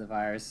of the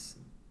virus,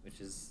 which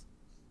is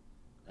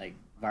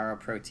viral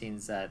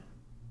proteins that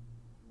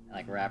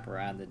wrap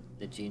around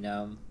the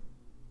genome.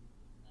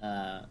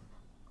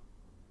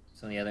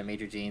 Some of the other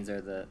major genes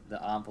are the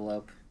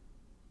envelope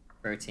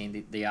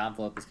protein. The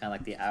envelope is kind of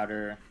like the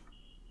outer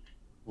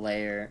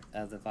layer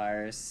of the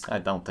virus. I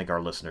don't think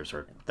our listeners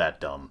are that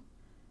dumb.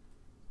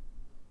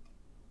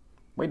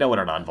 We know what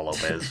an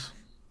envelope is.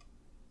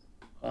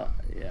 Well,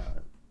 yeah,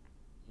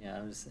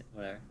 I'm just saying,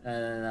 whatever.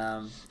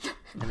 And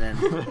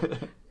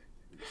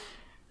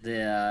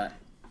then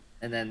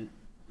and then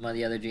one of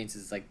the other genes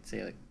is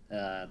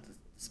the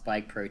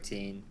spike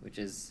protein, which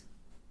is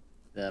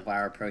the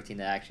viral protein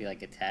that actually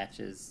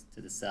attaches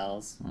to the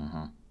cells.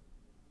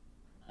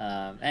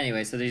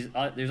 Anyway, so there's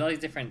all these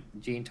different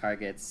gene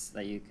targets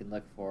that you can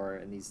look for,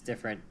 and these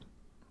different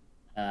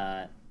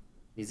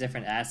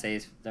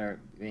assays that are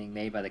being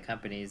made by the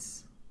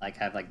companies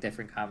have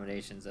different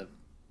combinations of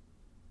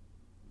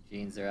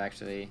genes they're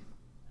actually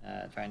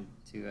trying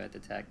to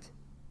detect.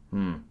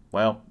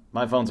 Well,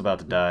 my phone's about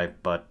to die,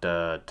 but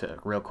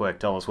real quick,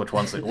 tell us which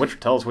one's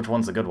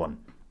the good one.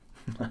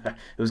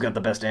 Who's got the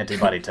best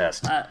antibody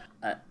test?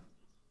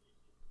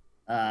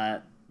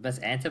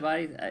 Best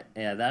antibody?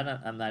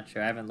 That I'm not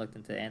sure. I haven't looked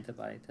into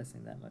antibody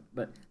testing that much,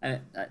 but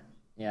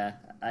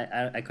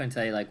I couldn't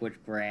tell you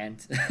which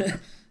brand is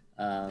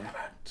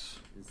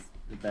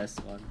the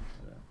best one.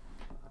 So.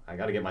 I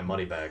got to get my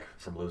money back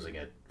from losing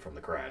it from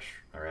the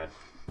crash. All right.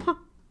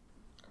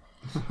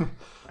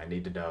 I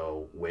need to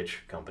know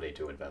which company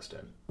to invest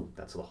in.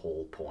 That's the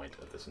whole point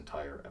of this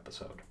entire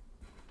episode.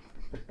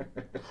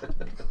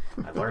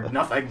 I learned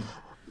nothing.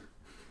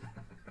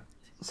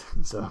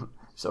 So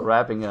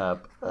wrapping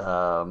up,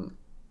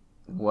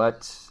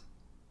 what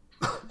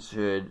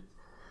should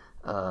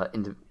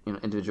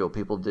individual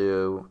people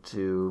do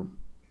to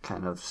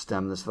kind of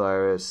stem this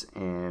virus,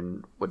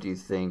 and what do you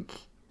think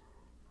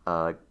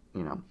the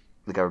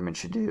government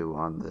should do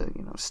on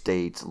the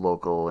state,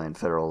 local, and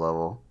federal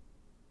level?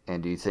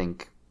 And do you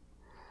think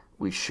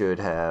we should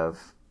have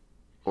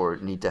or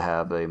need to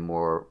have a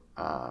more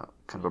kind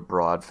of a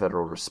broad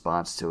federal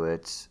response to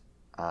it,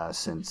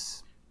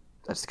 since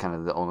that's kind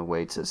of the only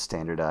way to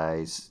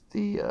standardize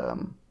the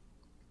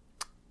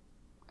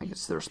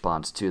the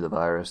response to the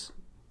virus?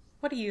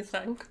 What do you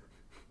think?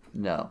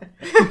 No.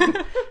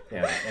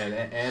 Yeah, and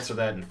answer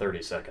that in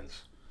 30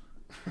 seconds.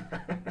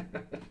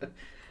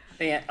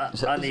 Yeah,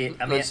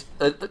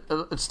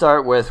 Let's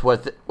start with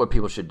what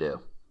people should do.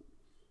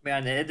 I mean,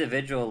 on the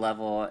individual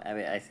level,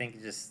 I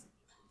think just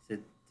to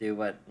do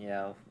what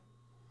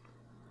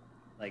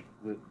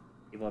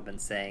people have been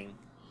saying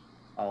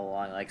all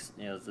along,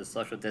 the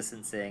social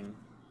distancing.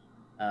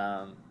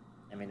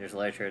 There's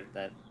literature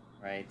that,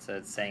 right? So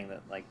it's saying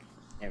that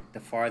the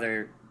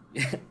farther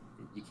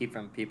you keep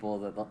from people,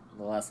 the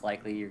less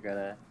likely you're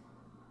gonna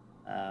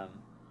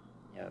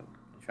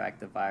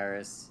contract the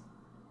virus.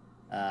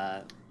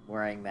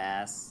 Wearing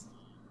masks,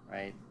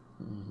 right?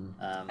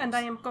 Mm-hmm. And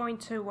I am going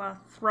to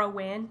throw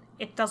in,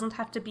 it doesn't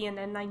have to be an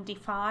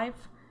N95.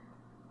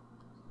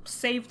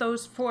 Save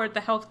those for the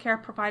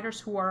healthcare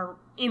providers who are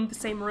in the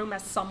same room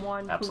as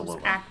someone Absolutely.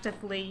 who's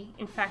actively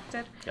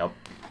infected. Yep.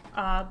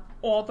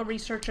 All the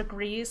research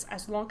agrees,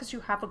 as long as you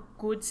have a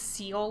good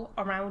seal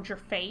around your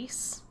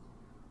face,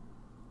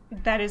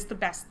 that is the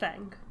best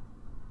thing.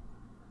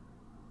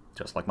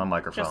 Just like my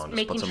microphone, Just just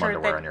making put some sure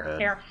underwear that on your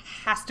head. air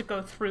has to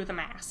go through the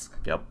mask.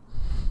 Yep.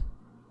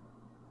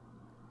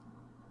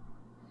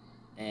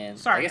 And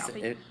Sorry, I guess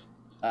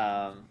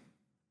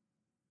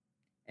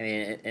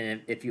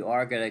and if you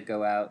are gonna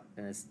go out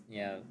and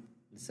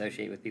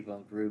associate with people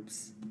in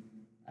groups,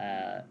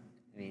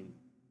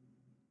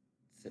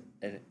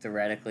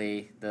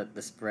 theoretically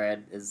the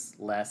spread is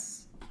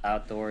less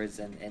outdoors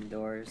than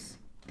indoors.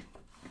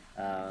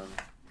 Some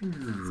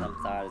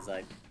thought is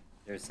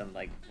there's some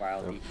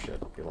wild. Oh shit!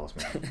 You lost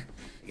me.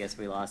 I guess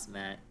we lost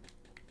Matt.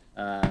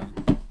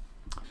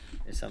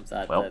 There's some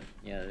thought Well,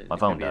 that my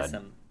phone died,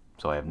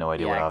 so I have no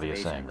idea what Avi is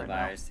deactivation saying of the right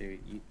now. virus through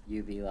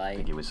UV light. I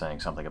think he was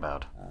saying something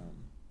about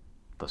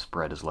the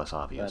spread is less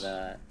obvious.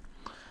 But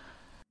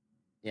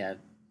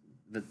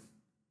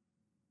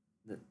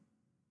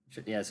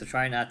so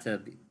try not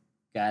to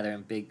gather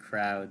in big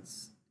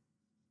crowds.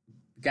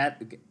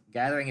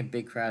 Gathering in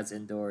big crowds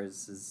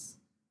indoors is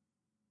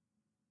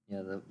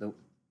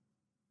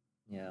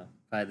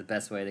probably the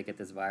best way to get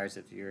this virus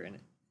if you're in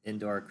an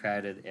indoor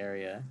crowded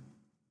area.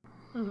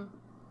 Mm-hmm.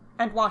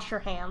 And wash your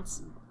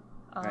hands.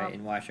 Right,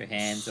 and wash your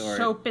hands, or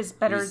soap is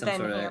better use some than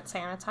sort of hand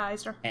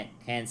sanitizer.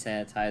 Hand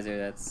sanitizer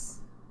that's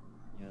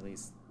at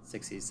least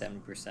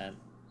 60-70%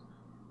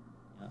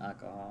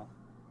 alcohol.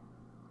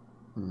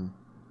 Mm-hmm.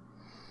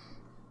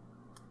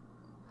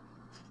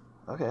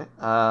 Okay.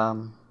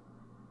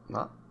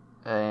 Well,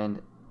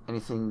 and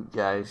anything you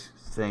guys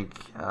think,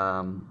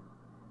 on,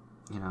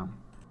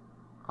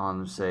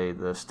 say,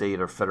 the state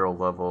or federal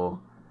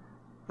level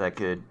that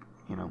could,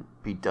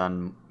 be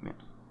done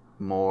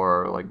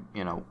more,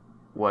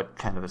 what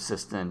kind of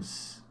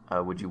assistance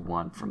would you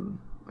want from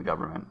the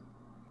government?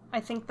 I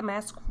think the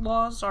mask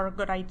laws are a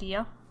good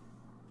idea.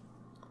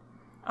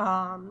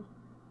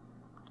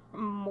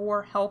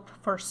 More help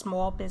for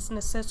small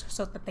businesses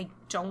so that they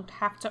don't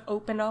have to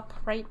open up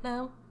right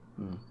now.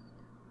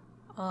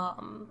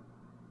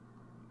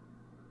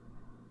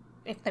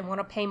 If they want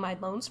to pay my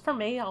loans for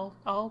me,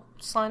 I'll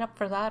sign up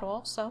for that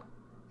also.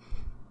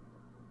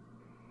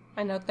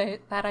 I know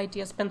that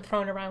idea's been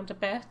thrown around a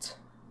bit.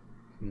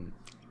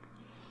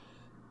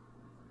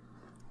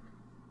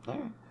 All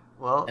right.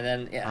 Well, And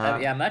then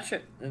I'm not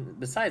sure.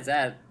 Besides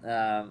that,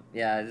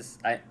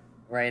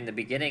 right in the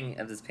beginning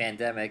of this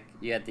pandemic,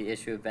 you had the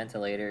issue of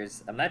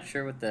ventilators. I'm not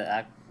sure what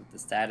the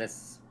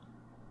status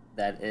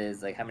that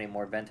is, how many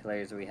more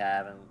ventilators we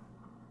have and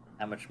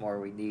how much more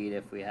we need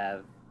if we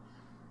have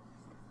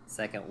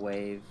second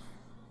wave.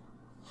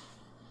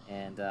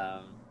 And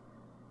I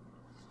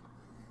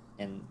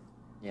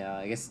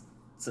guess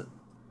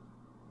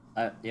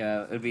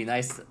it would be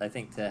nice, I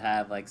think, to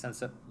have some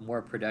sort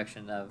more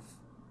production of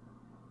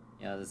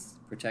this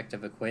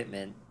protective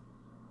equipment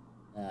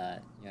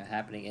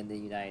happening in the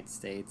United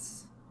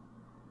States,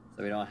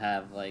 so we don't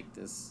have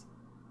this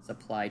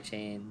supply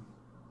chain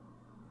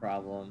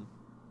problem.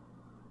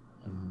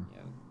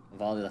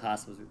 Of all the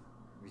hospitals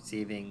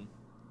receiving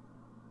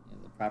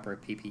the proper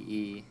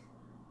PPE,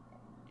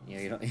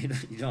 you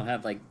don't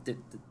have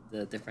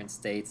the different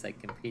states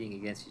competing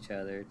against each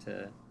other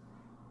to.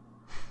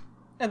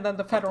 And then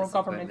the federal this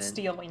government equipment.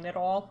 stealing it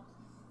all.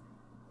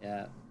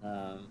 Yeah,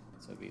 so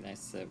it'd be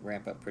nice to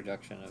ramp up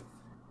production of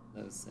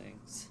those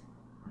things.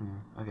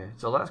 Yeah. Okay.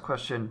 So last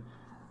question.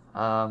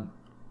 So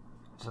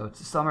it's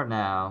the summer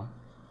now,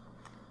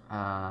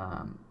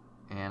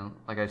 and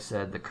like I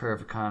said, the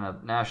curve kind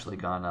of nationally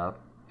gone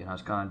up.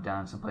 It's gone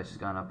down some places,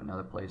 gone up in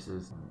other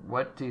places.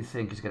 What do you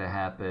think is going to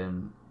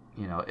happen?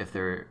 If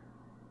there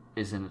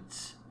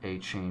isn't a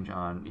change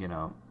on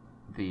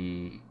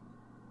the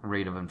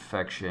rate of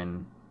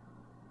infection.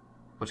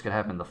 What's going to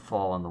happen in the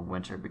fall and the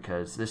winter?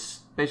 Because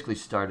this basically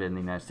started in the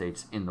United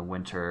States in the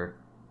winter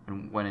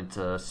and went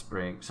into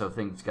spring, so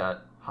things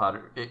got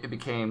hotter. It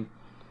became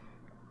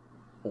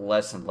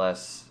less and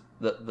less.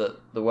 The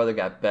weather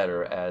got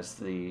better as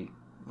the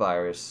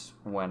virus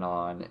went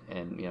on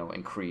and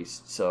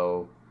increased.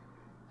 So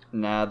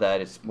now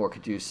that it's more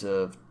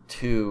conducive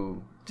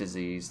to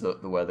disease, the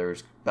weather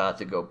is about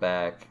to go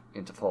back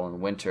into fall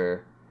and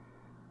winter,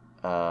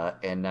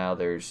 and now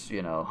there's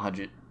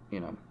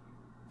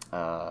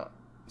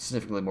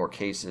significantly more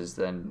cases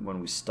than when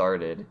we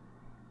started.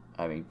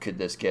 I mean, could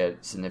this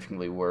get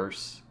significantly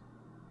worse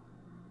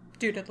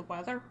Due to the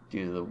weather?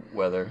 due to the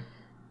weather?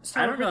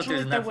 So I don't know if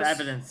there's originally enough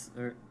evidence.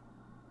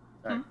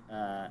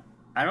 I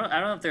don't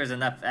know if there's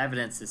enough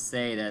evidence to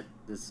say that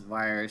this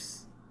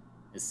virus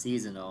is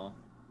seasonal.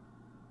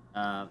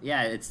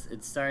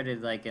 It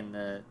started like in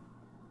the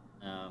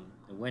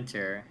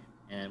winter,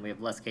 and we have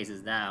less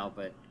cases now.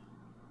 But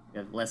we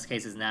have less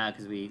cases now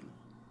because the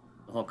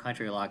whole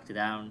country locked it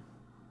down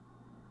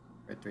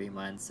for 3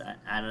 months.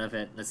 I don't know if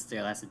it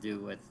necessarily has to do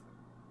with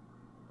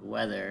the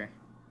weather.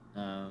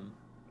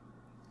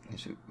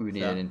 So we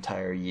need an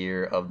entire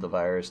year of the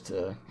virus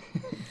to.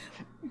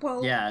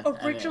 Well, Yeah,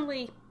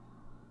 originally,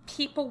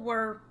 people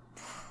were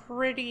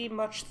pretty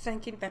much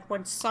thinking that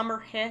when summer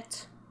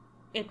hit,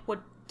 it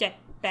would get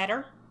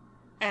better.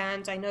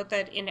 And I know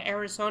that in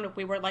Arizona,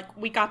 we were like,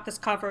 we got this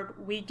covered.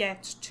 We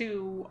get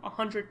to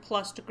 100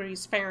 plus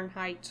degrees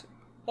Fahrenheit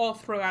all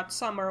throughout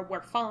summer.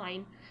 We're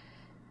fine.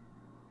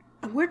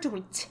 And we're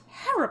doing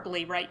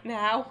terribly right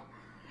now.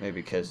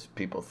 Maybe because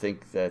people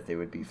think that they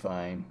would be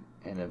fine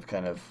and have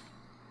kind of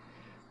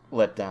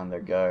let down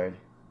their guard.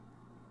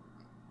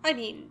 I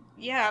mean,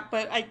 yeah,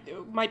 but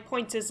my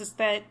point is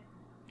that It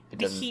the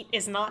doesn't- heat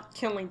is not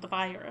killing the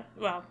virus.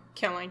 Well,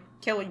 killing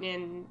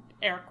in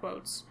air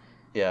quotes.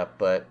 Yeah,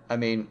 but I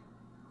mean,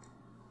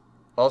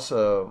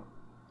 also,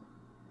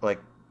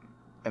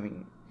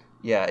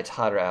 yeah, it's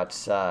hotter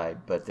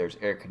outside, but there's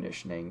air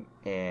conditioning,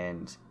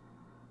 and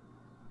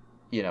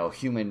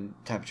human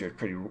temperature is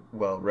pretty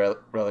well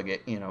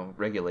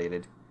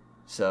regulated.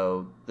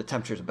 So the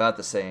temperature is about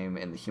the same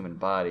in the human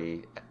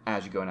body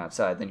as you're going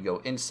outside. Then you go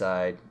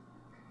inside,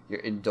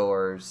 you're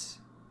indoors,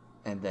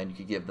 and then you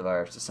could give the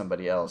virus to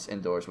somebody else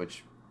indoors,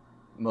 which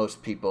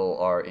most people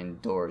are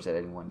indoors at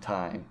any one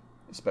time,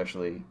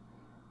 especially.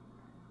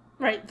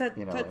 Right,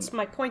 that's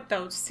my point,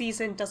 though.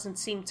 Season doesn't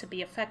seem to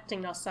be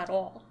affecting us at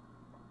all.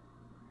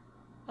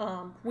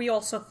 We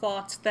also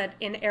thought that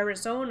in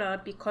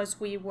Arizona, because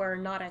we were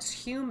not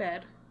as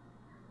humid,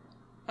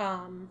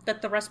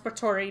 that the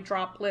respiratory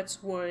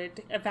droplets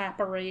would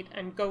evaporate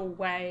and go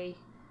away,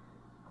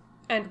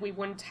 and we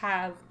wouldn't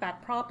have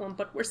that problem,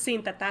 but we're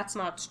seeing that that's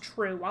not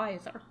true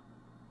either.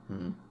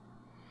 Hmm.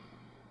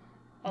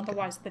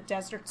 Otherwise, the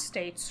desert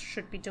states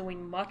should be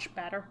doing much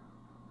better.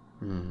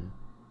 Hmm.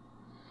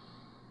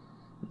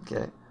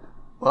 Okay.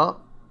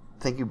 Well,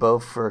 thank you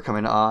both for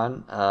coming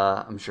on.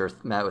 I'm sure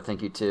Matt would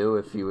thank you too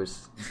if he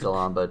was still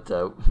on, but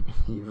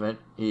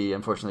he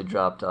unfortunately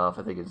dropped off.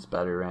 I think his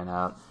battery ran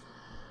out.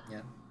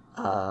 Yeah.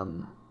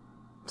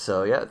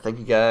 So yeah, thank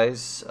you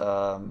guys.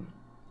 And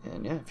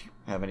yeah, if you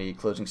have any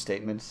closing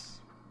statements.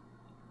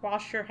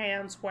 Wash your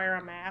hands, wear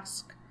a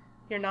mask.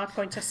 You're not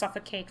going to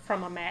suffocate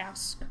from a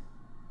mask.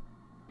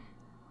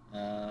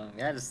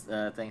 Just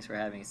thanks for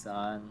having us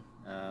on.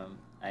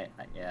 I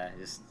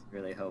just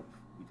really hope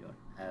we don't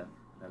have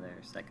another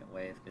second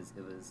wave because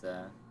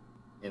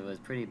it was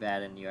pretty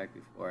bad in New York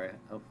before.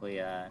 Hopefully,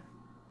 I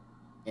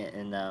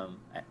know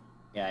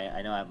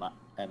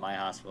at my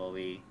hospital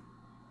we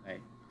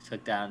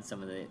took down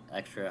some of the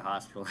extra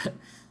hospital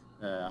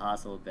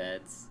hospital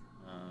beds.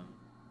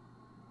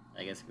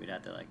 I guess we'd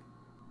have to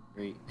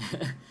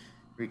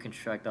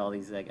reconstruct all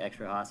these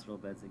extra hospital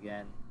beds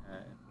again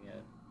if we have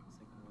a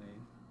second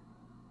wave.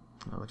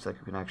 It looks like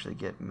we can actually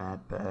get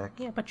Matt back.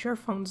 Yeah, but your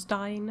phone's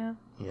dying now.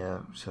 Yeah,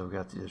 so we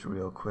got to do this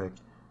real quick.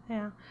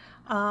 Yeah.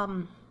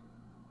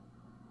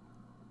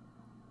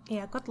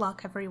 Yeah, good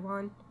luck,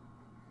 everyone.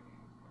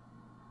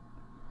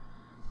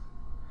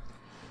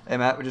 Hey,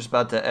 Matt, we're just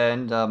about to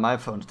end. My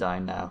phone's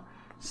dying now.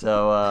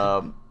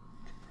 So,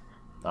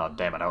 Oh,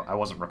 damn it. I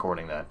wasn't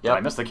recording that. Yep. Did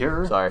I miss the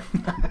cure? sorry.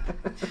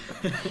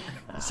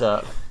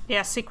 So,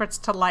 Yeah, secrets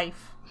to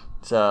life.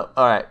 all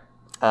right.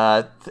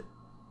 All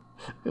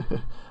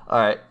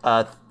right.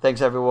 Thanks,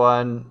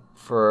 everyone,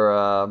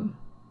 for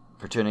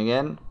tuning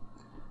in.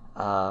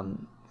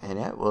 And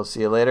yeah, we'll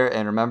see you later.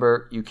 And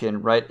remember, you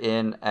can write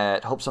in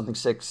at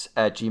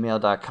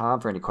hopesomething6@gmail.com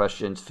for any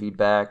questions,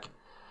 feedback.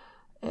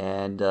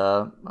 And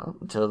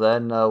until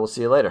then, we'll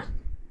see you later.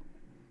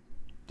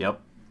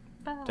 Yep.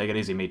 Bye. Take it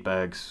easy,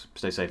 meatbags.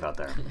 Stay safe out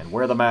there. And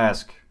wear the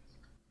mask.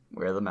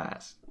 Wear the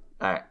mask.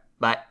 All right.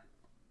 Bye.